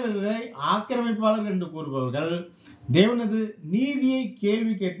 இஸ்ரேலர்களை ஆக்கிரமிப்பாளர்கள் என்று கூறுபவர்கள் தேவனது நீதியை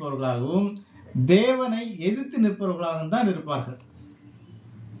கேள்வி கேட்பவர்களாகவும் தேவனை எதிர்த்து நிற்பவர்களாகவும் தான் இருப்பார்கள்.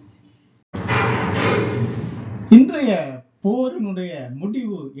 இன்றைய போரினுடைய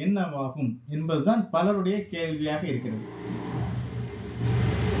முடிவு என்னவாகும் என்பதுதான் பலருடைய கேள்வியாக இருக்கிறது.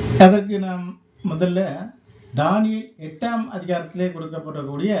 அதற்கு நாம் முதல்ல தானியேல் 8ஆம் அதிகாரத்திலே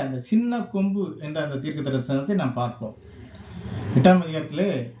கொடுக்கப்படக்கூடிய அந்த சின்ன கொம்பு என்ற அந்த தீர்க்க தரிசனத்தை நாம் பார்ப்போம். 8ஆம் அதிகாரத்திலே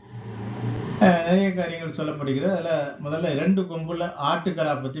நிறைய காரியங்கள் சொல்லப்படுகிறது. அதுல முதல்ல 2 கொம்புள்ள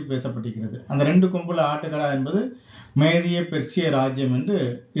ஆட்டுக்கடா பற்றி பேசப்பட்டிருக்கிறது. அந்த 2 கொம்புள்ள ஆட்டுக்கடா என்பது மேதிய பெர்சிய ராஜ்யம் என்று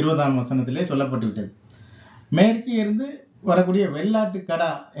 20ஆம் வசனத்திலே சொல்லப்பட்டுவிட்டது. மேற்கே இருந்து வரக்கூடிய வெள்ளாட்டு கடா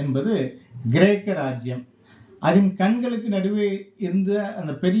என்பது கிரேக்க ராஜ்யம். அதன் கண்களுக்கு நடுவே இருந்த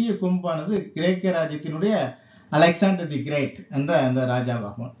அந்த பெரிய கொம்பானது கிரேக்க ராஜ்யத்தினுடைய அலெக்சாண்டர் தி கிரேட் என்ற அந்த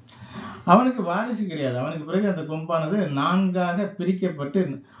ராஜாவாகும். அவனுக்கு வாரிசு கிடையாது. அவனுக்கு பிறகு அந்த கொம்பானது 4ஆக பிரிக்கப்பட்டு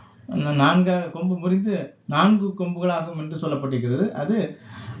 4ஆக கொம்பு முறிந்து 4 கொம்புகளாகும் என்று சொல்லப்பட்டிருக்கிறது. அது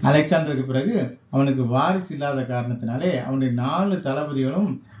அலெக்சாண்டருக்கு பிறகு அவனுக்கு வாரிசு இல்லாத காரணத்தினாலே அவனுடைய 4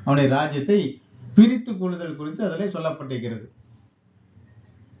 தளபதிகளும் அவனுடைய ராஜ்யத்தை பிரித்து கொள்ளுதல் குறித்து அதில் சொல்லப்பட்டிருக்கிறது.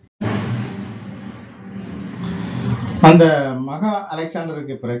 அந்த மகா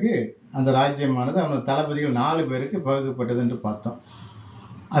அலெக்சாண்டருக்கு பிறகு அந்த ராஜ்யமானது அவனது தளபதிகள் 4 பேருக்கு பகுக்கப்பட்டது என்று பார்த்தோம்.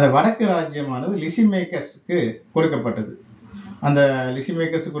 அந்த வடக்கு ராஜ்யமானது லிசிமேக்கஸ்க்கு கொடுக்கப்பட்டது. அந்த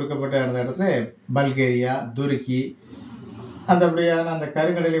லிசிமேக்கஸ் கொடுக்கப்பட்ட அந்த இடத்துல பல்கேரியா, துருக்கி, அப்படியான அந்த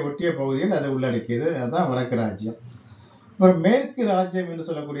கருங்கடலை ஒட்டிய பகுதியில் அதை உள்ளடக்கியது. அதுதான் வடக்கு ராஜ்யம். அப்புறம் மேற்கு ராஜ்யம் என்று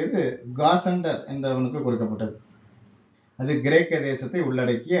சொல்லக்கூடியது காசண்டர் என்றவனுக்கு கொடுக்கப்பட்டது. அது கிரேக்க தேசத்தை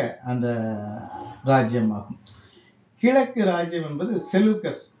உள்ளடக்கிய அந்த ராஜ்யமாகும். கிழக்கு ராஜ்யம் என்பது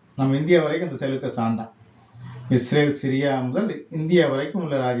செலூக்கஸ். நம்ம இந்தியா வரைக்கும் அந்த செலூக்கஸ் ஆண்டான். இஸ்ரேல், சிரியா முதல் இந்தியா வரைக்கும்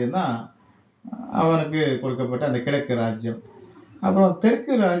உள்ள ராஜ்யம் தான் அவனுக்கு கொடுக்கப்பட்ட அந்த கிழக்கு ராஜ்யம். அப்புறம்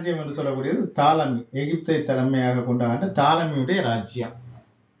தெற்கு ராஜ்யம் என்று சொல்லக்கூடியது தாலமி, எகிப்தை தலைமையாக கொண்ட ஆண்ட தாலமியுடைய ராஜ்யம்.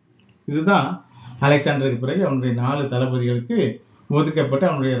 இதுதான் அலெக்சாண்டருக்கு பிறகு அவனுடைய 4 தளபதிகளுக்கு ஒதுக்கப்பட்ட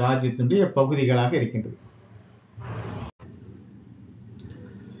அவனுடைய ராஜ்யத்தினுடைய பகுதிகளாக இருக்கின்றது.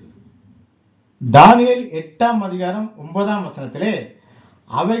 தானியேல் 8ஆம் அதிகாரம் 9ஆம் வசனத்திலே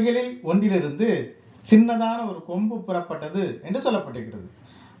அவைகளில் ஒன்றிலிருந்து சின்னதான ஒரு கொம்பு புறப்பட்டது என்று சொல்லப்பட்டிருக்கிறது.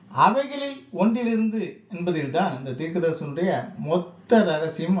 அவைகளில் ஒன்றிலிருந்து என்பதில் தான் இந்த தீர்க்கதரிசனுடைய மொத்த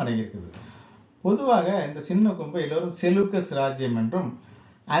ரகசியம் அடங்கியிருக்கிறது. பொதுவாக இந்த சின்ன கொம்பை எல்லோரும் செலூக்கஸ் ராஜ்யம் என்றும்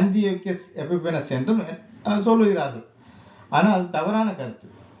ஆந்தியோகஸ் எபிபெனஸ் என்றும் சொல்லுகிறார்கள். ஆனால் அது தவறான கருத்து.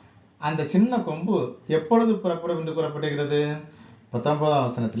 அந்த சின்ன கொம்பு எப்பொழுது புறப்படும் என்று கூறப்படுகிறது? 19ஆம்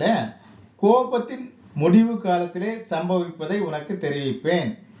வசனத்துல கோபத்தின் முடிவு காலத்திலே சம்பவிப்பதை உனக்கு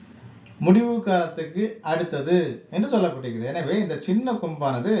தெரிவிப்பேன். முடிவு காலத்துக்கு அடுத்தது என்று சொல்லப்பட்டிருக்கிறது. எனவே இந்த சின்ன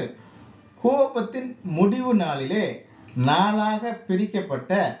கொம்பானது கோபத்தின் முடிவு நாளிலே நாளாக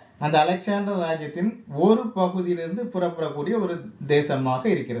பிரிக்கப்பட்ட அந்த அலெக்சாண்டர் ராஜ்யத்தின் ஒரு பகுதியிலிருந்து புறப்படக்கூடிய ஒரு தேசமாக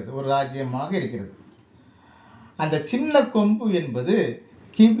இருக்கிறது, ஒரு ராஜ்யமாக இருக்கிறது. அந்த சின்ன கொம்பு என்பது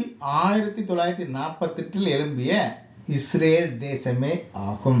கிபி 1948 எழும்பிய இஸ்ரேல் தேசமே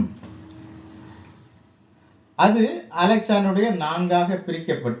ஆகும். அது அலெக்சாண்டருடைய 4ஆக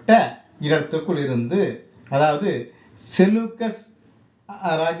பிரிக்கப்பட்ட இடத்துக்குள் இருந்து, அதாவது செலூக்கஸ்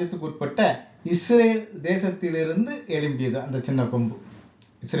ராஜ்யத்துக்கு உட்பட்ட இஸ்ரேல் தேசத்திலிருந்து எழும்பியது அந்த சின்ன கொம்பு,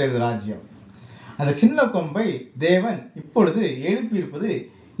 இஸ்ரேல் ராஜ்யம். அந்த சின்ன கொம்பை தேவன் இப்பொழுது எழுப்பியிருப்பது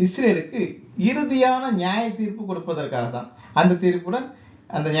இஸ்ரேலுக்கு இறுதியான நியாய தீர்ப்பு கொடுப்பதற்காக தான்.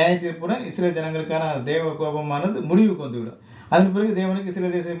 அந்த நியாய தீர்ப்புடன் இஸ்ரேல் ஜனங்களுக்கான தேவ கோபமானது முடிவுக்கு வந்துவிடும். அதன் பிறகு தேவனுக்கு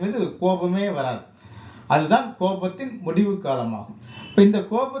இஸ்ரேல் தேசம் மீது கோபமே வராது. அதுதான் கோபத்தின் முடிவு காலமாகும். இப்ப இந்த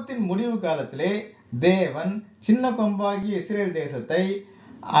கோபத்தின் முடிவு காலத்திலே தேவன் சின்ன கொம்பாகிய இஸ்ரேல் தேசத்தை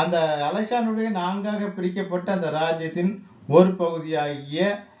அந்த அலெக்சாண்டருடைய 4ஆக பிரிக்கப்பட்ட அந்த ராஜ்யத்தின் ஒரு பகுதியாகிய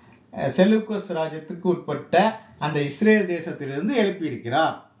செலூக்கஸ் ராஜ்யத்துக்கு உட்பட்ட அந்த இஸ்ரேல் தேசத்திலிருந்து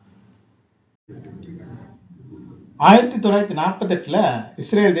எழுப்பியிருக்கிறார். 1948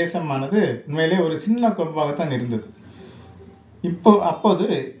 இஸ்ரேல் தேசமானது உண்மையிலே ஒரு சின்ன கொம்பாகத்தான் இருந்தது. அப்போது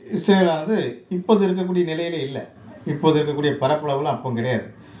இஸ்ரேலானது இப்போது இருக்கக்கூடிய நிலையிலே இல்லை. இப்போது இருக்கக்கூடிய பரப்பளவுலாம் அப்போ கிடையாது.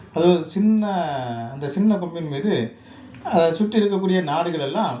 அது அந்த சின்ன கொம்பின் மீது அதை சுற்றி இருக்கக்கூடிய நாடுகள்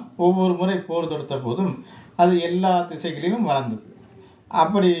எல்லாம் ஒவ்வொரு முறை போர் தொடுத்த போதும் அது எல்லா திசைகளிலும் வளர்ந்தது.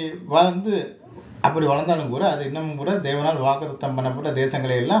 அப்படி வளர்ந்தாலும் கூட அது இன்னமும் கூட தேவனால் வாக்குத்தத்தம் பண்ணப்பட்ட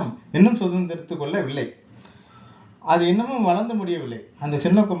தேசங்களை எல்லாம் இன்னும் சுதந்திரித்துக் கொள்ளவில்லை. அது இன்னமும் வளர்ந்து முடியவில்லை. அந்த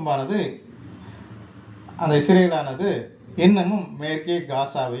சின்ன கொம்பானது, அந்த இஸ்ரேலானது இன்னமும் மேற்கே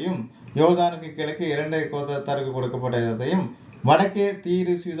காசாவையும் யோர்தானுக்கு கிழக்கு 2 கோத்திரத்தாருக்கு கொடுக்கப்பட்டதையும் வடக்கே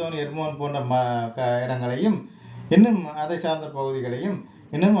தீரு, சீதோன், எர்மோன் போன்ற இடங்களையும் இன்னும் அதை சார்ந்த பகுதிகளையும்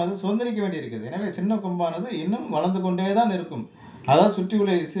இன்னும் அது சுதந்திரிக்க வேண்டியிருக்கிறது. எனவே சின்ன கொம்பானது இன்னும் வளர்ந்து கொண்டேதான் இருக்கும். அதாவது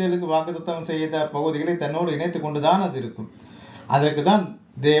சுற்றியுள்ள இஸ்ரேலுக்கு வாக்குத்தத்தம் செய்த பகுதிகளை தன்னோடு இணைத்து கொண்டுதான் அது இருக்கும். அதற்கு தான்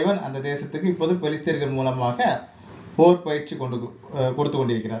தேவன் அந்த தேசத்துக்கு இப்போது பெலிஸ்தியர்கள் மூலமாக போர் பயிற்சி கொடுத்து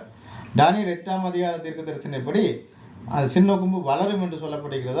கொண்டிருக்கிறார். தானியேல் 8ஆம் அதிகார தீர்க்க தரிசனப்படி அது சின்ன கொம்பு வளரும் என்று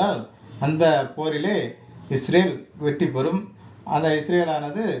சொல்லப்படுகிறதால் அந்த போரிலே இஸ்ரேல் வெற்றி பெறும். அந்த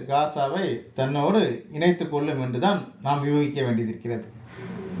இஸ்ரேலானது காசாவை தன்னோடு இணைத்துக் கொள்ளும் என்றுதான் நாம் யூகிக்க வேண்டியிருக்கிறது.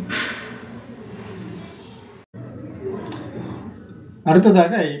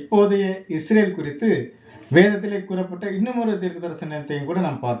 அடுத்ததாக இப்போதைய இஸ்ரேல் குறித்து வேதத்திலே கூறப்பட்ட இன்னும் ஒரு தீர்க்க தரிசனத்தையும் கூட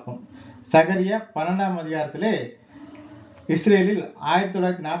நாம் பார்ப்போம். சகரியா 12ஆம் அதிகாரத்திலே இஸ்ரேலில்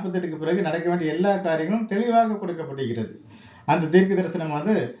 1948 பிறகு நடக்க வேண்டிய எல்லா காரியங்களும் தெளிவாக கொடுக்கப்பட்டிருக்கிறது. அந்த தீர்க்க தரிசனம்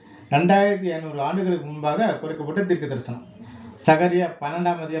 2500 ஆண்டுகளுக்கு முன்பாக கொடுக்கப்பட்ட தீர்க்க தரிசனம். சகரியா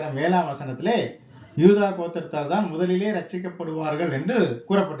 12ஆம் அதிகாரம் 7ஆம் வசனத்திலே யூதா கோத்திரத்தார் தான் முதலிலே ரட்சிக்கப்படுவார்கள் என்று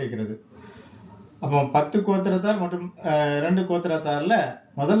கூறப்பட்டிருக்கிறது. அப்போ 10 கோத்திரத்தார் மற்றும் 2 கோத்திரத்தார்ல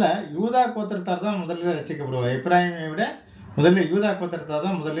முதல்ல யூதா கோத்திரத்தார் தான் முதலில் ரட்சிக்கப்படுவார். எப்ராயிமை விட முதலில் யூதா கோத்திரத்தார்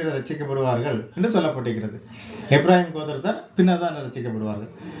தான் முதலில் ரட்சிக்கப்படுவார்கள் என்று சொல்லப்பட்டிருக்கிறது. எப்ராயிம் கோத்திரத்தார் பின்னர் தான்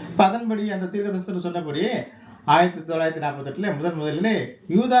ரட்சிக்கப்படுவார்கள். இப்ப அதன்படி அந்த தீர்க்கதரிசனம் சொன்னபடியே 1948 முதலிலே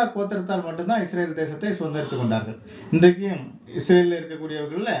யூதா கோத்திரத்தார் மட்டும்தான் இஸ்ரேல் தேசத்தை சுதந்திரித்துக் கொண்டார்கள். இன்றைக்கும் இஸ்ரேலில்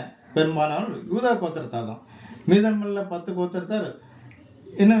இருக்கக்கூடியவர்கள பெரும்பாலானோர் யூதா கோத்திரத்தார் தான். மீதமுள்ள 10 கோத்திரத்தார்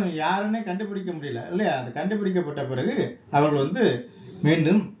இன்னும் யாருன்னே கண்டுபிடிக்க முடியல இல்லையா? அது கண்டுபிடிக்கப்பட்ட பிறகு அவர்கள்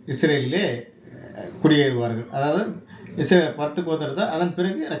மீண்டும் இஸ்ரேலிலே குடியேறுவார்கள். அதாவது 10 கோத்திரத்தார் அதன்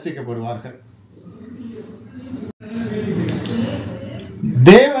பிறகு ரட்சிக்கப்படுவார்கள்.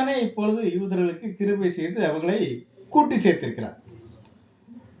 தேவனே இப்பொழுது யூதர்களுக்கு கிருபை செய்து அவர்களை கூட்டி சேர்த்திருக்கிறார்.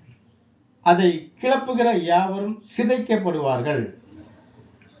 அதை கிளப்புகிற யாவரும் சிதைக்கப்படுவார்கள்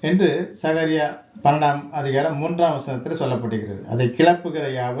என்று சகரியா 12ஆம் அதிகாரம் 3ஆம் வசனத்தில் சொல்லப்பட்டிருக்கிறது. அதை கிளப்புகிற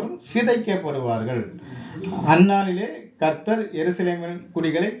யாவரும் சிதைக்கப்படுவார்கள். அந்நாளிலே கர்த்தர் எருசலேமின்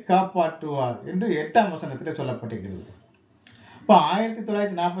குடிகளை காப்பாற்றுவார் என்று 8ஆம் வசனத்திலே சொல்லப்பட்டிருக்கிறது. இப்ப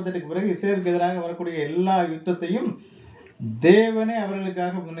 1948 பிறகு இஸ்ரேலுக்கு எதிராக வரக்கூடிய எல்லா யுத்தத்தையும் தேவனே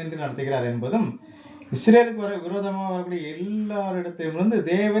அவர்களுக்காக முன்னின்று நடத்துகிறார் என்பதும், இஸ்ரேலுக்கு விரோதமாக வரக்கூடிய எல்லாரிடத்திலிருந்து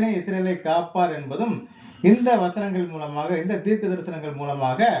தேவனே இஸ்ரேலை காப்பார் என்பதும் இந்த வசனங்கள் மூலமாக, இந்த தீர்க்க தரிசனங்கள்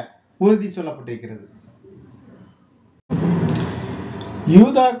மூலமாக உறுதி சொல்லப்பட்டிருக்கிறது.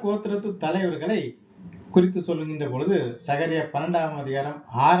 யூதா கோத்திரத்து தலைவர்களை குறித்து சொல்லுகின்ற பொழுது சகரியா 12ஆம் அதிகாரம்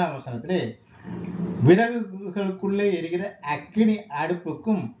 6ஆம் வசனத்திலே விறகுகளுக்குள்ளே எரிகிற அக்கினி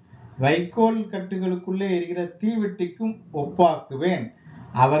அடுப்புக்கும் வைக்கோல் கட்டுகளுக்குள்ளே எரிகிற தீவெட்டிக்கும் ஒப்பாக்குவேன்.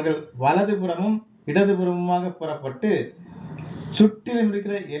 அவர்கள் வலதுபுறமும் இடதுபுறமுமாக புறப்பட்டு சுற்றிலும்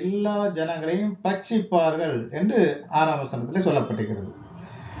இருக்கிற எல்லா ஜனங்களையும் பட்சிப்பார்கள் என்று 6ஆம் வசனத்திலே சொல்லப்பட்டிருக்கிறது.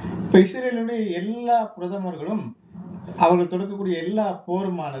 இப்ப இஸ்ரேலுடைய எல்லா பிரதமர்களும் அவர்கள் தொடுக்கக்கூடிய எல்லா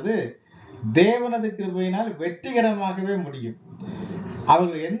போருமானது தேவனது கிருபையினால் வெற்றிகரமாகவே முடியும்.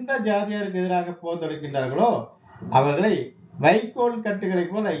 அவர்கள் எந்த ஜாதியாருக்கு எதிராக போர் தொடுக்கின்றார்களோ அவர்களை வைக்கோல் கட்டுகளை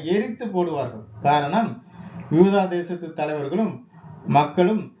போல எரித்து போடுவார்கள். காரணம், யூதா தேசத்து தலைவர்களும்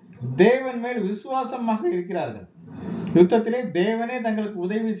மக்களும் தேவன் மேல் விசுவாசமாக இருக்கிறார்கள். யுத்தத்திலே தேவனே தங்களுக்கு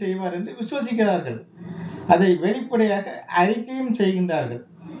உதவி செய்வார் என்று விசுவசிக்கிறார்கள். அதை வெளிப்படையாக அறிக்கையும் செய்கின்றார்கள்.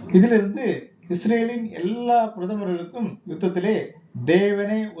 இதிலிருந்து இஸ்ரேலின் எல்லா பிரதமர்களுக்கும் யுத்தத்திலே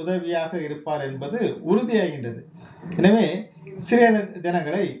தேவனே உதவியாக இருப்பார் என்பது உறுதியாகின்றது. எனவே இஸ்ரேல்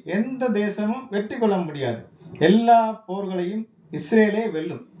ஜனங்களை எந்த தேசமும் வெற்றி கொள்ள முடியாது. எல்லா போர்களையும் இஸ்ரேலே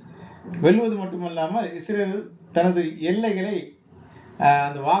வெல்லும். வெல்வது மட்டுமல்லாமல் இஸ்ரேல் தனது எல்லைகளை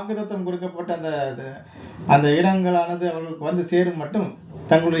அந்த வாக்குத்தத்தம் கொடுக்கப்பட்ட அந்த இடங்களானது அவர்களுக்கு வந்து சேரும் மட்டும்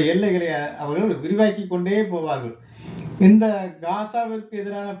தங்களுடைய எல்லைகளை அவர்கள் விரிவாக்கி கொண்டே போவார்கள். இந்த காசாவிற்கு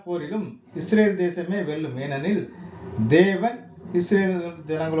எதிரான போரிலும் இஸ்ரேல் தேசமே வெல்லும். ஏனெனில் தேவன் இஸ்ரேல்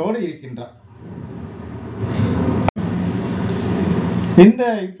ஜனங்களோடு இருக்கின்றார். இந்த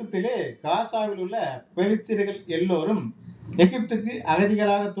யுத்தத்திலே காசாவில் உள்ள பெலிஸ்தீனர்கள் எல்லோரும் எகிப்துக்கு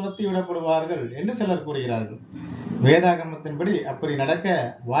அகதிகளாக துரத்தி விடப்படுவார்கள் என்று சிலர் கூறுகிறார்கள். வேதாகமத்தின்படி அப்படி நடக்க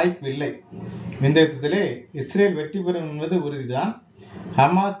வாய்ப்பு இல்லை. இந்த யுத்தத்திலே இஸ்ரேல் வெற்றி பெறும் என்பது உறுதிதான்.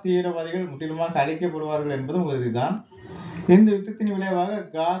 ஹமாஸ் தீவிரவாதிகள் முற்றிலுமாக அழிக்கப்படுவார்கள் என்பதும் உறுதிதான். இந்த யுத்தத்தின் விளைவாக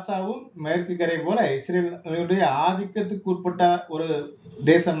காசாவும் மேற்கு கரை போல இஸ்ரேலுடைய ஆதிக்கத்துக்கு உட்பட்ட ஒரு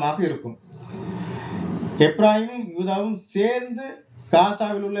தேசமாக இருக்கும். எப்ராயிமும் யூதாவும் சேர்ந்து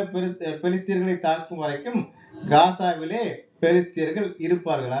காசாவில் உள்ள பெலிஸ்தீனர்களை தாக்கும் வரைக்கும் காசாவிலே பெலிஸ்தீனர்கள்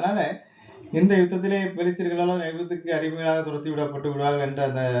இருப்பார்கள். அதனால இந்த யுத்தத்திலே பெலிஸ்தீனர்களால் எகிப்துக்கு அடிமையாக துரத்தி விடப்பட்டு விடுவார்கள் என்ற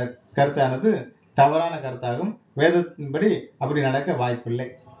அந்த கருத்தானது தவறான கருத்தாகும். வேதத்தின்படி அப்படி நடக்க வாய்ப்பில்லை.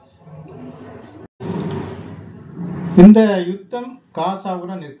 இந்த யுத்தம்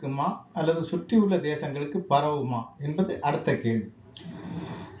காசாவுடன் இருக்குமா அல்லது சுற்றியுள்ள தேசங்களுக்கு பரவுமா என்பது அடுத்த கேள்வி.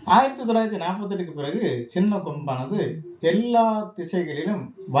 1948க்கு பிறகு சின்ன கொம்பானது எல்லா திசைகளிலும்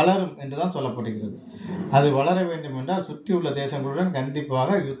வளரும் என்றுதான் சொல்லப்படுகிறது. அது வளர வேண்டும் என்றால் சுற்றியுள்ள தேசங்களுடன்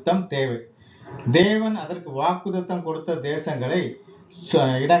கண்டிப்பாக யுத்தம் தேவை. தேவன் அதற்கு வாக்குத்தத்தம் கொடுத்த தேசங்களை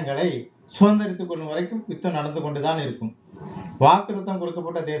இடங்களை சுதந்திரித்துக் கொள்ளும் வரைக்கும் யுத்தம் நடந்து கொண்டுதான் இருக்கும். வாக்குத்தத்தம்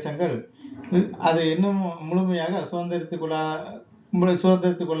கொடுக்கப்பட்ட தேசங்கள் அது இன்னும் முழுமையாக சுதந்திரித்துக்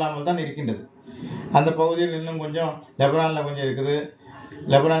கொள்ளாமல் தான் இருக்கின்றது. அந்த பகுதியில் இன்னும் கொஞ்சம் லெபனான்ல கொஞ்சம் இருக்குது.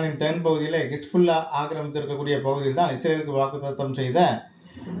 லெபனானின் தென் பகுதியில ஹிஸ்புல்லா ஆக்கிரமித்து இருக்கக்கூடிய பகுதியில் தான் இஸ்ரேலுக்கு வாக்குத்தத்தம் செய்த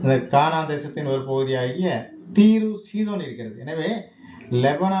அந்த கானான் தேசத்தின் ஒரு பகுதியாகிய தீரு சீதோன் இருக்கிறது. எனவே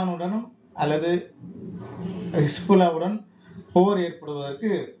லெபனானுடனும் அல்லது ஹிஸ்புல்லாவுடன் போர் ஏற்படுவதற்கு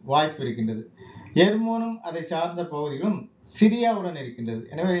வாய்ப்பு இருக்கின்றது. எர்மோனும் அதை சார்ந்த பகுதிகளும் சிரியாவுடன் இருக்கின்றது.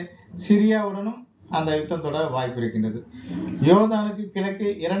 எனவே சிரியாவுடனும் அந்த யுத்தம் தொடர வாய்ப்பு இருக்கின்றது. யோர்தானுக்கு கிழக்கு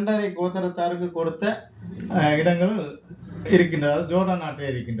 2.5 கோத்திரத்தாருக்கு கொடுத்த இடங்கள் இருக்கின்றது. ஜோர்டான்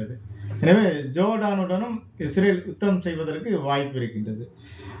நாட்டில் இருக்கின்றது. எனவே ஜோர்டானுடனும் இஸ்ரேல் யுத்தம் செய்வதற்கு வாய்ப்பு இருக்கின்றது.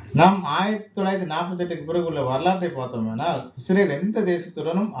 நாம் 1948க்கு பிறகு உள்ள வரலாற்றை பார்த்தோம்னால் இஸ்ரேல் எந்த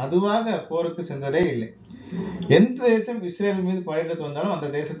தேசத்துடனும் அதுவாக போருக்கு சென்றதே இல்லை. எந்த தேசம் இஸ்ரேல் மீது படையெடுத்து வந்தாலும் அந்த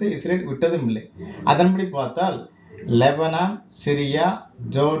தேசத்தை இஸ்ரேல் விட்டதும் இல்லை. அதன்படி பார்த்தால் லெபனான், சிரியா,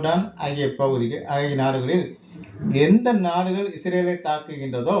 ஜோர்டான் ஆகிய நாடுகளில் எந்த நாடுகள் இஸ்ரேலை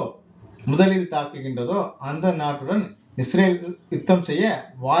தாக்குகின்றதோ முதலில் தாக்குகின்றதோ அந்த நாட்டுடன் இஸ்ரேல் யுத்தம் செய்ய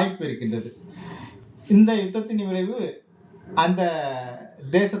வாய்ப்பு இருக்கின்றது. இந்த யுத்தத்தின் விளைவு அந்த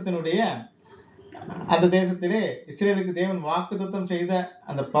தேசத்திலே இஸ்ரேலுக்கு தேவன் வாக்குத்தத்தம் செய்த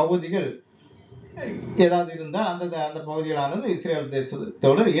அந்த பகுதிகள் ஏதாவது இருந்தால் அந்த பகுதிகளானது இஸ்ரேல்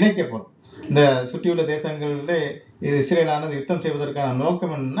தேசத்தோடு இணைக்கப்படும். இந்த சுற்றியுள்ள தேசங்களிலே இஸ்ரேலானது யுத்தம் செய்வதற்கான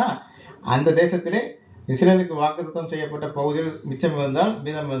நோக்கம் என்னன்னா, அந்த தேசத்திலே இஸ்ரேலுக்கு வாக்குத்தத்தம் செய்யப்பட்ட பகுதிகள்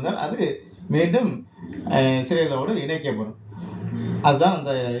மீதம் இருந்தால் அது மீண்டும் இஸ்ரேலோடு இணைக்கப்படும். அதுதான்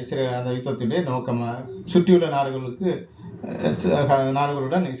அந்த யுத்தத்தினுடைய நோக்கமாக சுற்றியுள்ள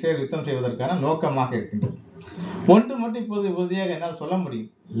நாடுகளுடன் இஸ்ரேல் யுத்தம் செய்வதற்கான நோக்கமாக இருக்கின்றது. ஒன்று மட்டும் இப்போது உறுதியாக என்னால் சொல்ல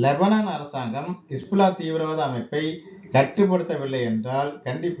முடியும். லெபனான் அரசாங்கம் ஹிஸ்புல்லா தீவிரவாத அமைப்பை கட்டுப்படுத்தவில்லை என்றால்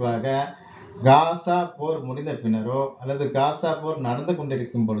கண்டிப்பாக காசா போர் முடிந்த பின்னரோ அல்லது காசா போர் நடந்து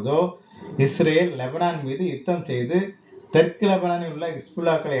கொண்டிருக்கும் பொழுதோ இஸ்ரேல் லெபனான் மீது யுத்தம் செய்து தெற்கு லெபனானில் உள்ள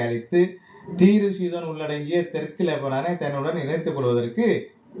ஹிஸ்புல்லாக்களை அழித்து தீரு சீதோன் உள்ளடங்கிய தெற்கு லெபனானை தன்னுடன் இணைத்துக் கொள்வதற்கு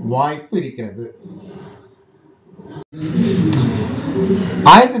வாய்ப்பு இருக்கிறது.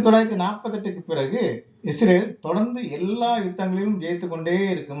 1948க்கு பிறகு இஸ்ரேல் தொடர்ந்து எல்லா யுத்தங்களிலும் ஜெயித்துக் கொண்டே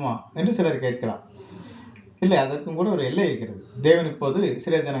இருக்குமா என்று சிலர் கேட்கலாம். இல்லை, அதற்கும் கூட ஒரு எல்லை இருக்கிறது. தேவன் இப்போது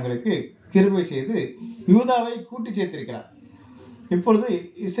இஸ்ரேல் ஜனங்களுக்கு கிருபை செய்து யூதாவை கூட்டி சேர்த்திருக்கிறார். இப்பொழுது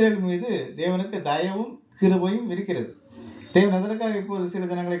இஸ்ரேல் மீது தேவனுக்கு தயவும் கிருபையும் இருக்கிறது. தேவன் எதற்காக இப்போது சில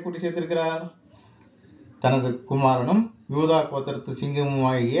ஜனங்களை கூட்டி சேர்த்திருக்கிறார்? தனது குமாரனும் யூதா கோத்திரத்து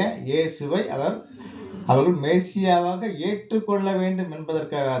சிங்கமுமாகிய இயேசுவை அவர்கள் மேசியாவாக ஏற்றுக்கொள்ள வேண்டும்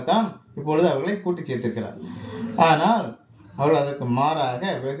என்பதற்காகத்தான் இப்பொழுது அவர்களை கூட்டி சேர்த்திருக்கிறார். ஆனால் அவர்கள் அதற்கு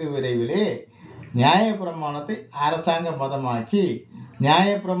மாறாக வெகு விரைவிலே நியாயப்பிரமாணத்தை அரசாங்க மதமாக்கி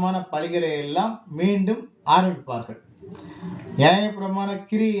நியாயப்பிரமாண பலிகளை எல்லாம் மீண்டும் ஆரம்பிப்பார்கள். நியாயப்பிரமாண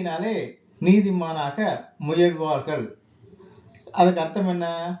கிரியினாலே நீதிமானாக முயல்வார்கள். அதுக்கு அர்த்தம் என்ன?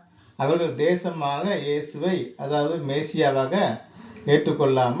 அவர்கள் தேசமாக இயேசுவை, அதாவது மேசியாவாக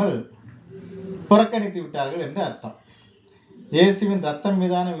ஏற்றுக்கொள்ளாமல் புறக்கணித்து விட்டார்கள் என்று அர்த்தம். இயேசுவின் ரத்தம்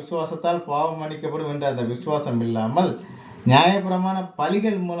மீதான விசுவாசத்தால் பாவம் மன்னிக்கப்படும் என்ற அந்த விசுவாசம் இல்லாமல் நியாயப்பிரமாண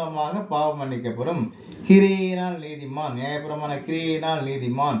பலிகள் மூலமாக பாவம் மன்னிக்கப்படும், கிரியினால் நீதிமான், நியாயப்பிரமாண கிரியினால்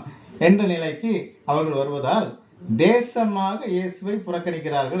நீதிமான் என்ற நிலைக்கு அவர்கள் வருவதால் தேசமாக இயேசுவை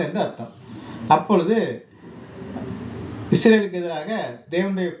புறக்கணிக்கிறார்கள் என்று அர்த்தம். அப்பொழுது இஸ்ரேலுக்கு எதிராக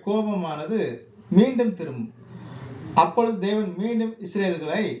தேவனுடைய கோபமானது மீண்டும் திரும்பும். அப்பொழுது தேவன் மீண்டும்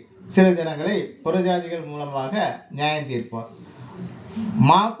இஸ்ரேல்களை, சில ஜனங்களை புறஜாதிகள் மூலமாக நியாயம் தீர்ப்பார்.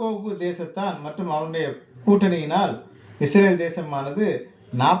 மாகோகு தேசத்தான் மற்றும் அவனுடைய கூட்டணியினால் இஸ்ரேல் தேசமானது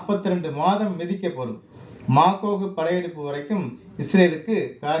 42 மாதம் மிதிக்கப்படும். மாகோகு படையெடுப்பு வரைக்கும் இஸ்ரேலுக்கு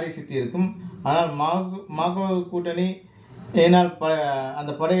காரிய சித்தி இருக்கும். ஆனால் மாகோகு கூட்டணி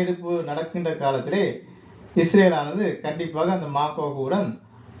அந்த படையெடுப்பு நடக்கின்ற காலத்திலே இஸ்ரேலானது கண்டிப்பாக அந்த மாகோகுடன்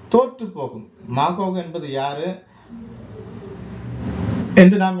தோற்று போகும். மாகோகு என்பது யாரு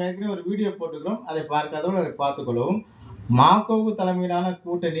என்று நாம் ஏற்கனவே ஒரு வீடியோ போட்டுக்கிறோம். அதை பார்க்காதவர்கள் அதை பார்த்துக் கொள்ளவும். மாகோகு தலைமையிலான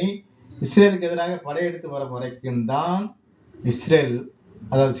கூட்டணி இஸ்ரேலுக்கு எதிராக படையெடுத்து வர வரைக்கும் தான் இஸ்ரேல்,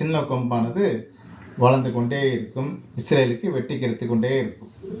 அதாவது சின்ன கொம்பானது வளர்ந்து கொண்டே இருக்கும், இஸ்ரேலுக்கு வெட்டி கிடத்து கொண்டே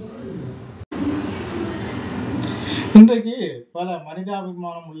இருக்கும். இன்றைக்கு பல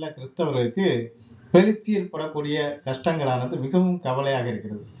மனிதாபிமானம் உள்ள கிறிஸ்தவர்களுக்கு பெலிஸ்தியர் படக்கூடிய கஷ்டங்களானது மிகவும் கவலையாக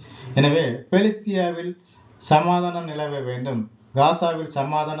இருக்கிறது. எனவே பெலிஸ்தியாவில் சமாதானம் நிலவ வேண்டும், காசாவில்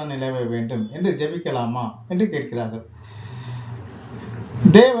சமாதானம் நிலவ வேண்டும் என்று ஜெபிக்கலாமா என்று கேட்கிறார்கள்.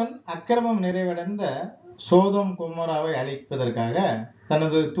 தேவன் அக்கிரமம் நிறைவடைந்த சோதோம் கொமோராவை அழிப்பதற்காக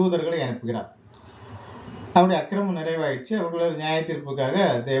தனது தூதர்களை அனுப்புகிறார். அவருடைய அக்கிரமம் நிறைவாயிடுச்சு. அவர்களோட நியாய தீர்ப்புக்காக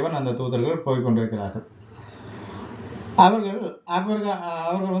தேவன் அந்த தூதர்கள் போய்கொண்டிருக்கிறார்கள். அவர்கள்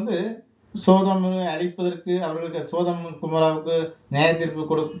சோதோம் அழிப்பதற்கு, அவர்களுக்கு சோதோம் குமராவுக்கு நியாய தீர்ப்பு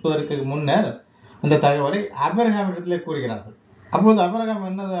கொடுப்பதற்கு முன்னர் அந்த தகவலை ஆபிரகாமிடத்திலே கூறுகிறார்கள். அப்போது ஆபிரகாம்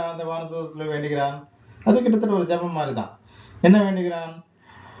என்ன அந்த வானதூதத்தில் வேண்டுகிறான்? அது கிட்டத்தட்ட ஒரு ஜெபம் மாதிரி தான். என்ன வேண்டுகிறான்?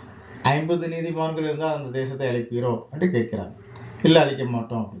 50 நீதிமான்கள் இருந்தால் அந்த தேசத்தை அழிப்பீரோ என்று கேட்கிறான். இல்லை, அழிக்க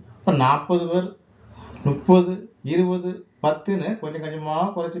மாட்டோம். இப்போ 40 பேர், 30, 20, 10ன்னு கொஞ்சம்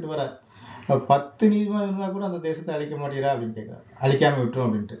கொஞ்சமாக குறைச்சிட்டு வர. 10 நீதிமான் இருந்தால் கூட அந்த தேசத்தை அழிக்க மாட்டீரா அப்படின்னு கேட்குறான். அழிக்காம விட்டுரும்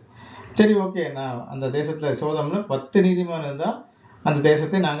அப்படின்ட்டு. சரி, ஓகே, நான் அந்த தேசத்தில் சோதம்ல 10 நீதிமான் இருந்தால் அந்த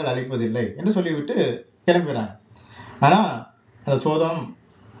தேசத்தை நாங்கள் அழிப்பதில்லை என்று சொல்லிவிட்டு கிளம்புகிறாங்க. ஆனால் அந்த சோதம்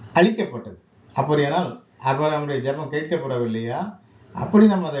அழிக்கப்பட்டது. அப்படியானால் ஆபிரகாமுடைய ஜெபம் கேட்கப்படவில்லையா? அப்படி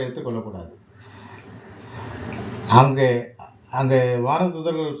நம்ம அதை எடுத்துக்கொள்ளக்கூடாது. அங்கே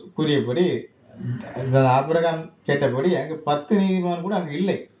வானதூதர்கள் கூறியபடி, ஆபிரகாம் கேட்டபடி அங்கே 10 நீதிமான் கூட அங்கே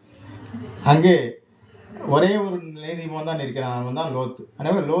இல்லை. அங்கே ஒரே ஒரு நீதிமான் தான் இருக்கிறான், அவன் தான் லோத்து.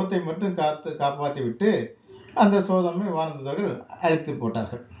 எனவே லோத்தை மட்டும் காப்பாற்றி விட்டு அந்த சோதமை வானதூதர்கள் அழித்து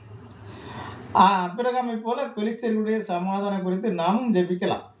போட்டார்கள். ஆபிரகாமை போல பெலிஸ்தர்களுடைய சமாதானம் குறித்து நாமும்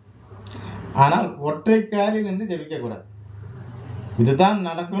ஜெபிக்கலாம். ஆனால் ஒற்றை காலில் நின்று ஜெபிக்க கூடாது. இதுதான்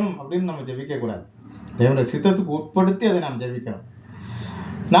நடக்கணும் அப்படின்னு நம்ம ஜெபிக்க கூடாது. தேவனுடைய சித்தத்துக்கு உட்படுத்தி அதை நாம் ஜெபிக்கணும்.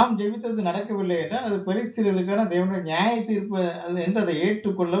 நாம் ஜெபித்தது நடக்கவில்லை என்றால் அது பெலிஸ்தர்களுக்கான தேவனுடைய நியாய தீர்ப்பு என்று அதை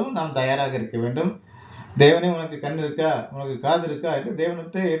ஏற்றுக்கொள்ளவும் நாம் தயாராக இருக்க வேண்டும். தேவனே, உனக்கு கண் இருக்கா, உனக்கு காது இருக்கா என்று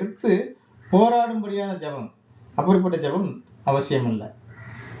தேவனிட்ட எடுத்து போராடும்படியான ஜெபம், அப்படிப்பட்ட ஜெபம் அவசியம் இல்லை.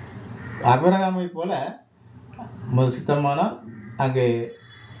 ஆபிரகாமை போல சித்தமானால் அங்கே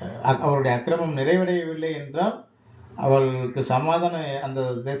அவருடைய அக்கிரமம் நிறைவடையவில்லை என்றால் அவர்களுக்கு சமாதானம், அந்த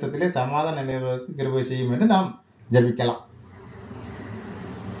தேசத்திலே சமாதான நிலைவதற்கு கிருபை செய்யும் என்று நாம் ஜெபிக்கலாம்.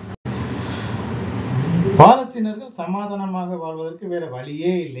 பாலஸ்தீனர்கள் சமாதானமாக வாழ்வதற்கு வேற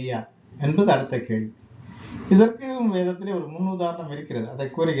வழியே இல்லையா என்பது அடுத்த கேள்வி. இதற்கு வேதத்திலே ஒரு முன் உதாரணம் இருக்கிறது. அதை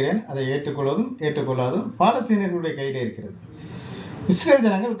கூறுகிறேன். அதை ஏற்றுக்கொள்வதும் ஏற்றுக்கொள்ளாதும் பாலஸ்தீனர்களுடைய கையிலே இருக்கிறது. இஸ்ரேல்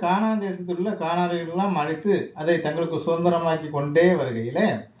ஜனங்கள் கானான் தேசத்தில் உள்ள கானானியர்களெல்லாம் அழித்து அதை தங்களுக்கு சுதந்திரமாக்கி கொண்டே வருகையில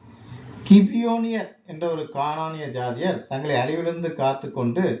கிபியோனியர் என்ற ஒரு கானானிய ஜாதியர் தங்களை அழிவிலிருந்து காத்து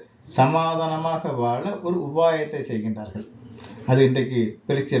கொண்டு சமாதானமாக வாழ ஒரு உபாயத்தை செய்கின்றார்கள். அது இன்றைக்கு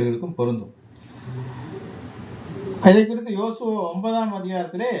பெலிஸ்தியர்களுக்கும் பொருந்தும். இதை குறித்து யோசுவா 9ஆம்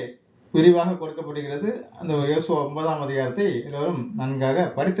அதிகாரத்திலே விரிவாக கொடுக்கப்படுகிறது. அந்த யோசுவா 9ஆம் அதிகாரத்தை எல்லோரும் நன்காக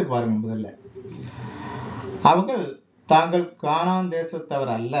படித்து பாருங்க. முதல்ல அவர்கள் தாங்கள் கானான்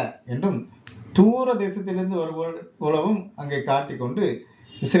தேசத்தவர் அல்ல என்றும் தூர தேசத்திலிருந்து வருவோர் போலவும் அங்கே காட்டிக்கொண்டு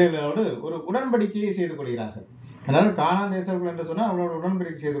இஸ்ரேலோடு ஒரு உடன்படிக்கையை செய்து கொள்கிறார்கள். அதனால கானான் தேசர்கள் என்று சொன்னால் அவர்களோட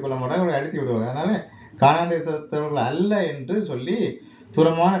உடன்படிக்கை செய்து கொள்ள மாட்டாங்க, அவர்களை அழித்து விடுவார்கள். அதனால கானான் தேசத்தவர்கள் அல்ல என்று சொல்லி,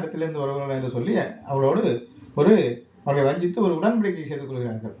 தூரமான இடத்திலிருந்து வருவார்கள் என்று சொல்லி அவர்களோடு அவர்களை வஞ்சித்து ஒரு உடன்படிக்கை செய்து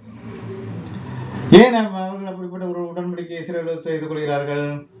கொள்கிறார்கள். ஏன் அவர்கள் அப்படிப்பட்ட ஒரு உடன்படிக்கை இஸ்ரேலோடு செய்து கொள்கிறார்கள்?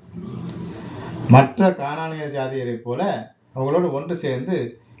 மற்ற கானானிய ஜாதியரை போல அவர்களோடு ஒன்று சேர்ந்து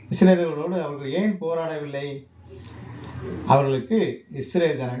இஸ்ரேலர்களோடு அவர்கள் ஏன் போராடவில்லை? அவர்களுக்கு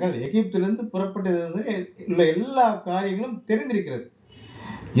இஸ்ரேல் ஜனங்கள் எகிப்திலிருந்து புறப்பட்டதிலிருந்து உள்ள எல்லா காரியங்களும் தெரிந்திருக்கிறது.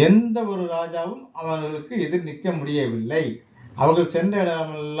 எந்த ஒரு ராஜாவும் அவர்களுக்கு எதிர் நிற்க முடியவில்லை. அவர்கள் சென்ற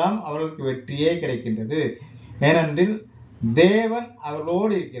இடமெல்லாம் அவர்களுக்கு வெற்றியே கிடைக்கின்றது. ஏனென்றில் தேவன்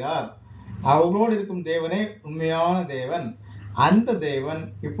அவர்களோடு இருக்கிறார். அவர்களோடு இருக்கும் தேவனே உண்மையான தேவன். அந்த தேவன்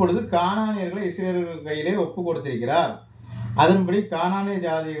இப்பொழுது கானானியர்களை இஸ்ரேலர்கள் கையிலே ஒப்பு கொடுத்திருக்கிறார். அதன்படி கானானிய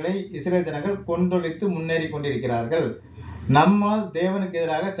ஜாதிகளை இஸ்ரேல் ஜனங்கள் கொண்டொழித்து முன்னேறி கொண்டிருக்கிறார்கள். நம்மால் தேவனுக்கு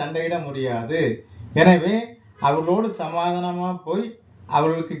எதிராக சண்டையிட முடியாது. எனவே அவர்களோடு சமாதானமா போய்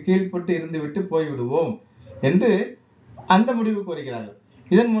அவர்களுக்கு கீழ்ப்பட்டு இருந்துவிட்டு போய்விடுவோம் என்று அந்த முடிவுக்கு வருகிறார்கள்.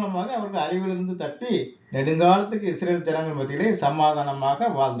 இதன் மூலமாக அவர்கள் அழிவிலிருந்து தப்பி நெடுங்காலத்துக்கு இஸ்ரேல் ஜனங்கள் மத்தியிலே சமாதானமாக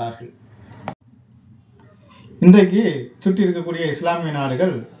வாழ்ந்தார்கள். இன்றைக்கு சுற்றி இருக்கக்கூடிய இஸ்லாமிய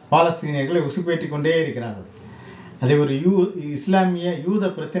நாடுகள் பாலஸ்தீனியர்களை உசுப்பேற்றி கொண்டே இருக்கிறார்கள். அதை ஒரு இஸ்லாமிய யூத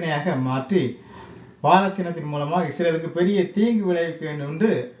பிரச்சனையாக மாற்றி பாலஸ்தீனத்தின் மூலமாக இஸ்ரேலுக்கு பெரிய தீங்கு விளைவிக்க வேண்டும் என்று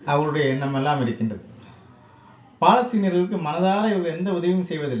அவருடைய எண்ணம் எல்லாம் இருக்கின்றது. பாலஸ்தீனியர்களுக்கு மனதார இவர்கள் எந்த உதவியும்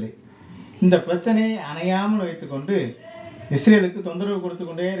செய்வதில்லை. இந்த பிரச்சனையை அணையாமல் வைத்துக்கொண்டு இஸ்ரேலுக்கு தொந்தரவு கொடுத்து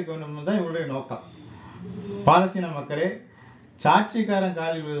கொண்டே இருக்க வேண்டும் என்பதுதான் இவருடைய நோக்கம். பாலஸ்தீன மக்களே, சாட்சிக்காரன்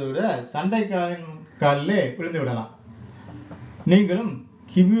காலில் விழுவதை விட சண்டைக்காரன் காலிலே விழுந்து விடலாம். நீங்களும்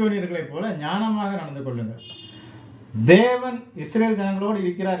கிபியோனியர்களைப் போல ஞானமாக நடந்து கொள்ளுங்கள். தேவன் இஸ்ரேல் ஜனங்களோடு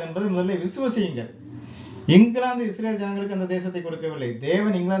இருக்கிறார் என்பதை முதலில் விசுவசியுங்கள். இங்கிலாந்து இஸ்ரேல் ஜனங்களுக்கு அந்த தேசத்தை கொடுக்கவில்லை.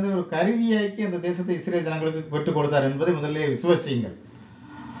 தேவன் இங்கிலாந்து ஒரு கருவியாக்கி அந்த தேசத்தை இஸ்ரேல் ஜனங்களுக்கு பெற்றுக் கொடுத்தார் என்பதை முதலில் விசுவசியுங்கள்.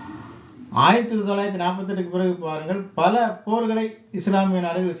 1948 பிறகு பாருங்கள், பல போர்களை இஸ்லாமிய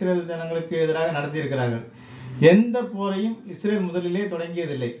நாடுகள் இஸ்ரேல் ஜனங்களுக்கு எதிராக நடத்தி இருக்கிறார்கள். எந்த போரையும் இஸ்ரேல் முதலிலே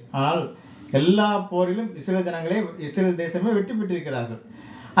தொடங்கியதில்லை. ஆனால் எல்லா போரிலும் இஸ்ரேல் ஜனங்களே, இஸ்ரேல் தேசமே வெற்றி பெற்றிருக்கிறார்கள்.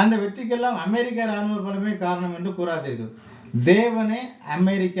 அந்த வெற்றிக்கெல்லாம் அமெரிக்க இராணுவ பலமே காரணம் என்று கூறாதீர்கள். தேவனே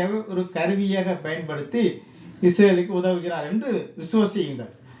அமெரிக்காவை ஒரு கருவியாக பயன்படுத்தி இஸ்ரேலுக்கு உதவுகிறார் என்று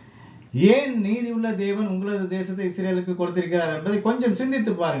விசுவசியுங்கள். ஏன் நீதியுள்ள தேவன் உங்களது தேசத்தை இஸ்ரேலுக்கு கொடுத்திருக்கிறார் என்பதை கொஞ்சம்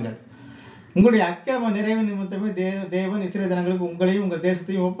சிந்தித்து பாருங்கள். உங்களுடைய அக்கிரம நிறைவு நிமித்தமே தேவன் இஸ்ரேல் ஜனங்களுக்கு உங்களையும் உங்கள்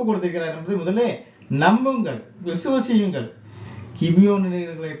தேசத்தையும் ஒப்பு கொடுத்திருக்கிறார் என்பதை முதலே நம்புங்கள், விசுவசியுங்கள்.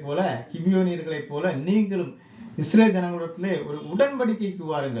 கிபியோனியர்களைப் போல நீங்களும் இஸ்ரேல் ஜனங்களிடத்திலே ஒரு உடன்படிக்கைக்கு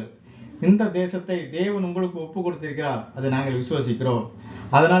வாருங்கள். இந்த தேசத்தை தேவன் உங்களுக்கு ஒப்பு கொடுத்திருக்கிறார், அதை நாங்கள் விசுவசிக்கிறோம்.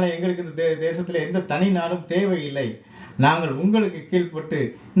 அதனால எங்களுக்கு இந்த தேசத்துல எந்த தனி நாடும் தேவையில்லை. நாங்கள் உங்களுக்கு கீழ்பட்டு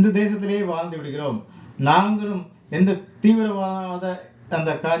இந்த தேசத்திலேயே வாழ்ந்து விடுகிறோம். நாங்களும் எந்த தீவிரவாத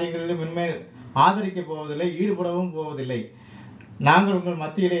அந்த காரியங்களிலும் இனிமேல் ஆதரிக்க போவதில்லை, ஈடுபடவும் போவதில்லை. நாங்கள் உங்கள்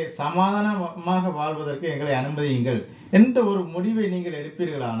மத்தியிலே சமாதானமாக வாழ்வதற்கு எங்களை அனுமதியுங்கள் என்ற ஒரு முடிவை நீங்கள்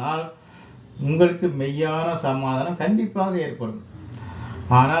எடுப்பீர்களானால் உங்களுக்கு மெய்யான சமாதானம் கண்டிப்பாக ஏற்படும்.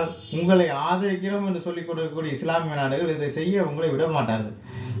 ஆனால் உங்களை ஆதரிக்கிறோம் என்று சொல்லிக் கொடுக்கக்கூடிய இஸ்லாமிய நாடுகள் இதை செய்ய உங்களை விட மாட்டார்கள்.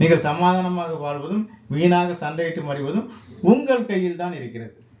 நீங்கள் சமாதானமாக வாழ்வதும் வீணாக சண்டையிட்டு மடிவதும் உங்கள் கையில் தான்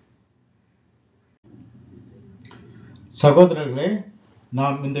இருக்கிறது. சகோதரர்களே,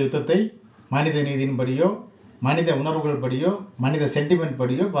 நாம் இந்த யுத்தத்தை மனித நீதியின்படியோ, மனித உணர்வுகள் படியோ, மனித சென்டிமெண்ட்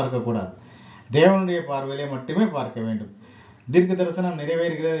படியோ பார்க்கக்கூடாது. தேவனுடைய பார்வையிலே மட்டுமே பார்க்க வேண்டும். தீர்க்க தரிசனம்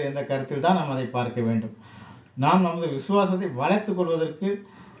நிறைவேறுகிறது என்ற கருத்தில் தான் நாம் அதை பார்க்க வேண்டும். நாம் நமது விசுவாசத்தை வளர்த்துக் கொள்வதற்கு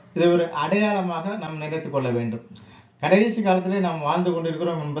இது ஒரு அடையாளமாக நாம் நினைத்துக் கொள்ள வேண்டும். கடைசி காலத்திலே நாம் வாழ்ந்து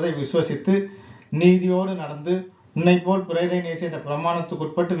கொண்டிருக்கிறோம் என்பதை விசுவசித்து நீதியோடு நடந்து, உன்னை போல் பிறரை நேசி இந்த பிரமாணத்துக்கு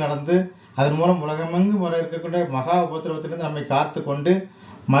உட்பட்டு நடந்து, அதன் மூலம் உலகமெங்கும் வர இருக்கக்கூடிய மகா உபத்திரவத்திலிருந்து நம்மை காத்து கொண்டு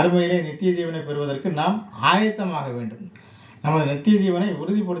மறுமையிலே நித்திய ஜீவனை பெறுவதற்கு நாம் ஆயத்தமாக வேண்டும். நமது நித்திய ஜீவனை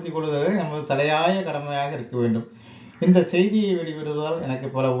உறுதிப்படுத்திக் கொள்வதற்கு நமது தலையாய கடமையாக இருக்க வேண்டும். இந்த செய்தியை வெளிவிடுவதால் எனக்கு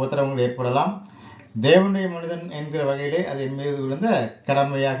பல உபத்திரவங்கள் ஏற்படலாம். தேவனுடைய மனிதன் என்கிற வகையிலே அது என் மீது விழுந்த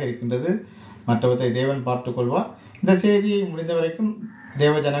கடமையாக இருக்கின்றது. மற்றவற்றை தேவன் பார்த்துக் கொள்வார். இந்த செய்தியை முடிந்த வரைக்கும்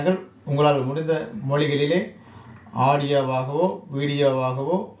தேவ ஜனங்கள் உங்களால் முடிந்த மொழிகளிலே ஆடியோவாகவோ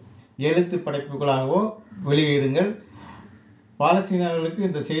வீடியோவாகவோ எழுத்து படைப்புகளாகவோ வெளியிடுங்கள். பாலஸ்தீனர்களுக்கு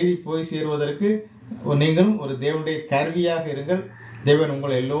இந்த செய்தி போய் சேருவதற்கு நீங்களும் ஒரு தேவனுடைய கருவியாக இருங்கள். தேவன்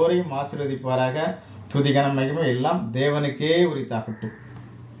உங்கள் எல்லோரையும் ஆசீர்வதிப்பாராக. துதி கன மகிமை எல்லாம் தேவனுக்கே உரித்தாகட்டும்.